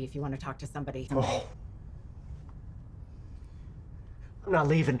Michaela Vandy if you want to talk to somebody. Oh. I'm not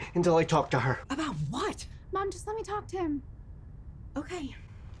leaving until I talk to her. About what? Mom, just let me talk to him. Okay.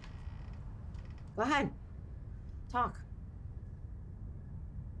 Go ahead. Talk.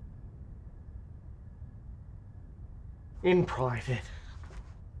 In private.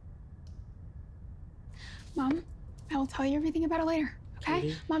 Mom, I will tell you everything about it later, okay?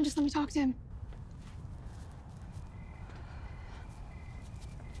 Katie? Mom, just let me talk to him.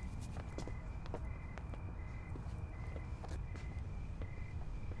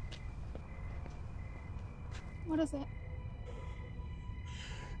 What is it?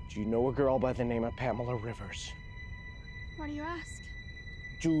 Do you know a girl by the name of Pamela Rivers? Why do you ask?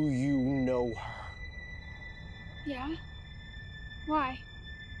 Do you know her? Yeah? Why?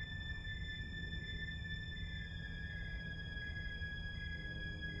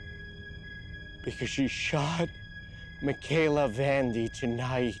 Because she shot Michaela Vandy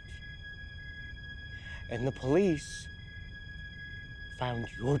tonight. And the police found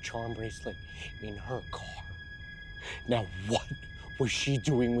your charm bracelet in her car. Now, what was she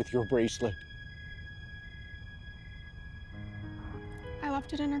doing with your bracelet? I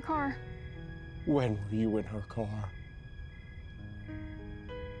left it in her car. When were you in her car?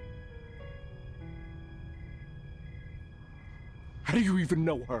 How do you even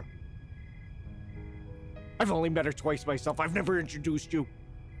know her? I've only met her twice myself. I've never introduced you.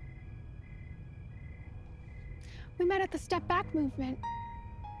 We met at the Step Back movement.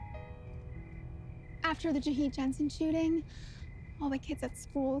 After the Jahid Jensen shooting, all the kids at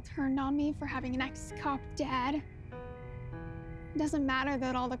school turned on me for having an ex-cop dad. It doesn't matter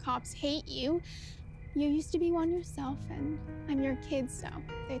that all the cops hate you. You used to be one yourself, and I'm your kid, so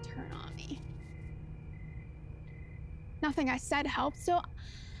they turn on me. Nothing I said helped, so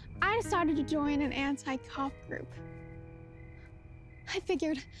I decided to join an anti-cop group. I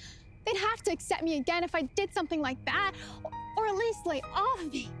figured they'd have to accept me again if I did something like that, or at least lay off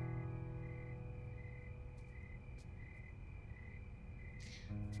me.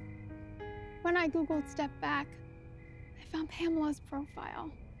 When I Googled Step Back, I found Pamela's profile.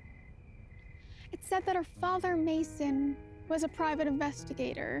 It said that her father, Mason, was a private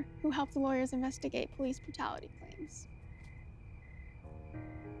investigator who helped lawyers investigate police brutality claims.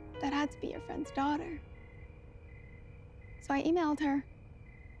 That had to be your friend's daughter. So I emailed her.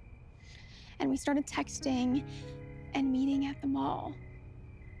 And we started texting and meeting at the mall.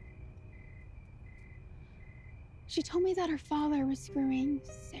 She told me that her father was screwing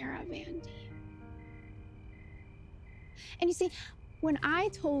Sarah Vandy. And you see, when I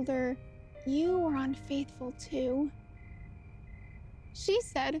told her you were unfaithful too, she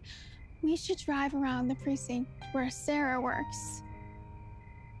said we should drive around the precinct where Sarah works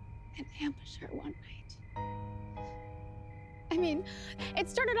and ambush her one night. I mean, it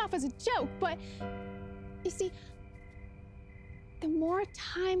started off as a joke, but you see, the more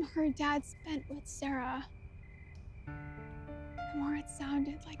time her dad spent with Sarah, the more it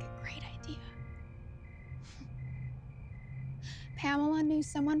sounded like a great idea. Pamela knew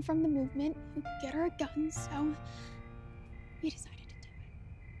someone from the movement who could get her a gun, so we decided to do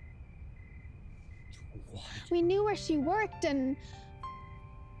it. What? We knew where she worked, and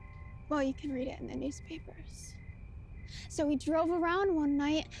well, you can read it in the newspapers. So we drove around one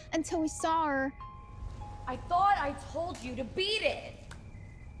night until we saw her. I thought I told you to beat it.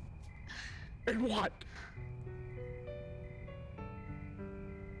 And what?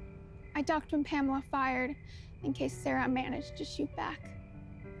 I ducked when Pamela fired in case Sarah managed to shoot back.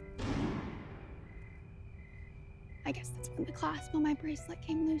 I guess that's when the clasp on my bracelet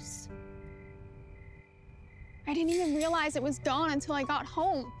came loose. I didn't even realize it was gone until I got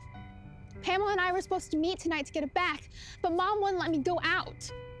home. Pamela and I were supposed to meet tonight to get it back, but Mom wouldn't let me go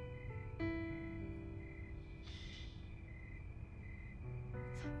out.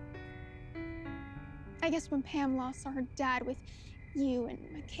 I guess when Pamela saw her dad with you and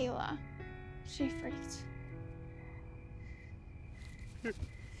Michaela, she freaked.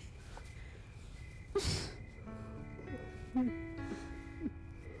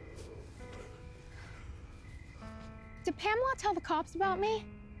 Did Pamela tell the cops about me?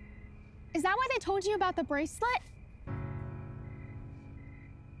 Is that why they told you about the bracelet?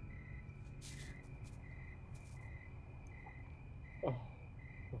 Oh,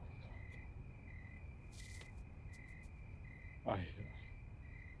 I don't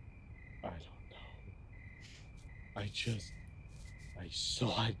know. I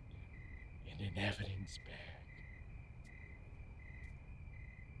saw it in an evidence bag.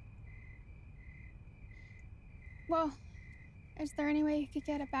 Well, is there any way you could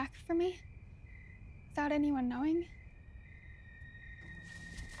get it back for me? Without anyone knowing?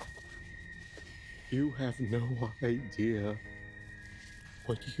 You have no idea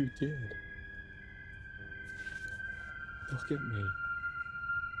what you did. Look at me.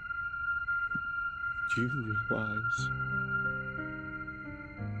 Do you realize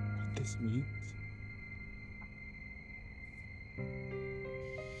what this means?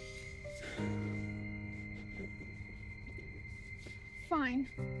 Fine.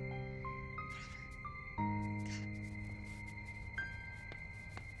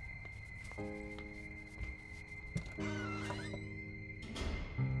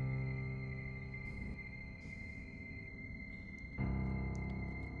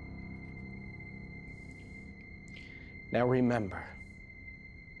 Now remember,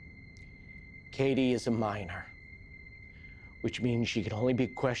 Katie is a minor, which means she can only be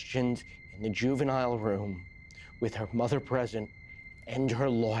questioned in the juvenile room with her mother present and her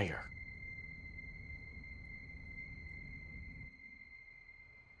lawyer.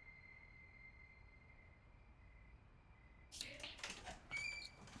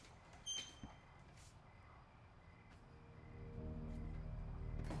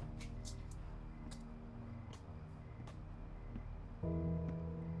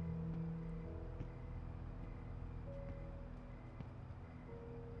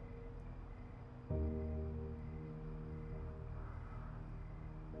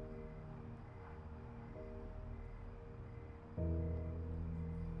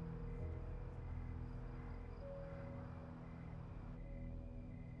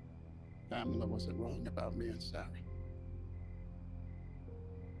 Pamela wasn't wrong about me and Sarah.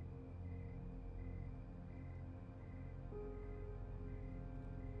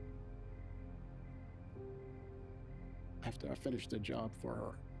 After I finished the job for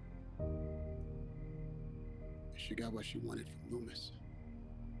her, she got what she wanted from Loomis.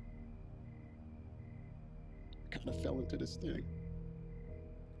 I kind of fell into this thing.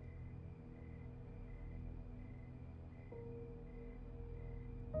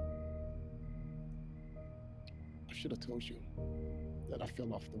 I should have told you that I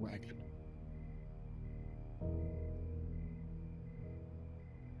fell off the wagon.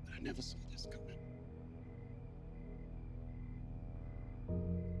 I never saw this coming.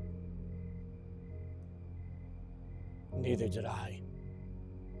 Neither did I.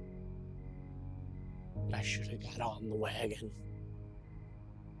 I should have got on the wagon.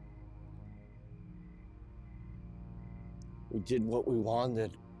 We did what we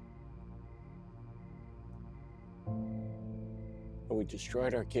wanted. And we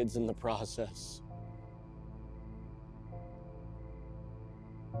destroyed our kids in the process.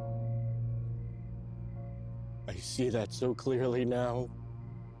 I see that so clearly now.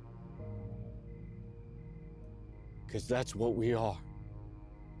 Because that's what we are.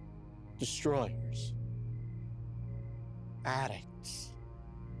 Destroyers. Addicts.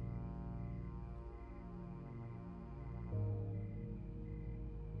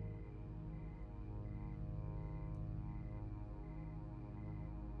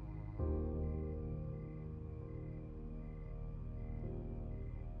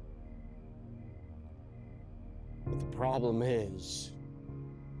 But the problem is,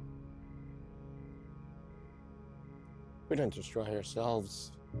 we don't destroy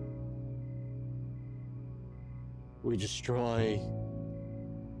ourselves. We destroy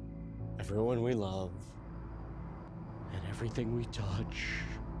everyone we love and everything we touch.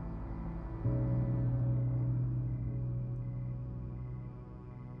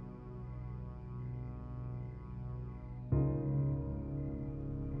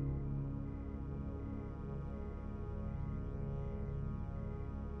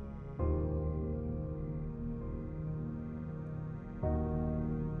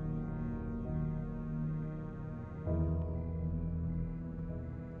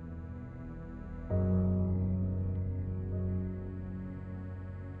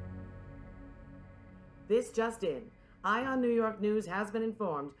 This just in. Eye on New York News has been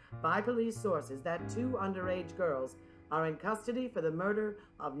informed by police sources that 2 underage girls are in custody for the murder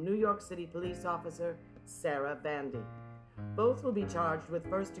of New York City police officer Sarah Vandy. Both will be charged with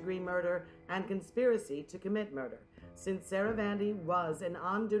first-degree murder and conspiracy to commit murder, since Sarah Vandy was an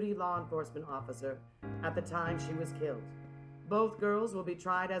on-duty law enforcement officer at the time she was killed. Both girls will be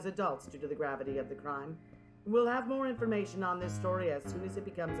tried as adults due to the gravity of the crime. We'll have more information on this story as soon as it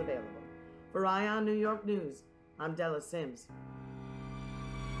becomes available. For Eye on New York News, I'm Della Sims.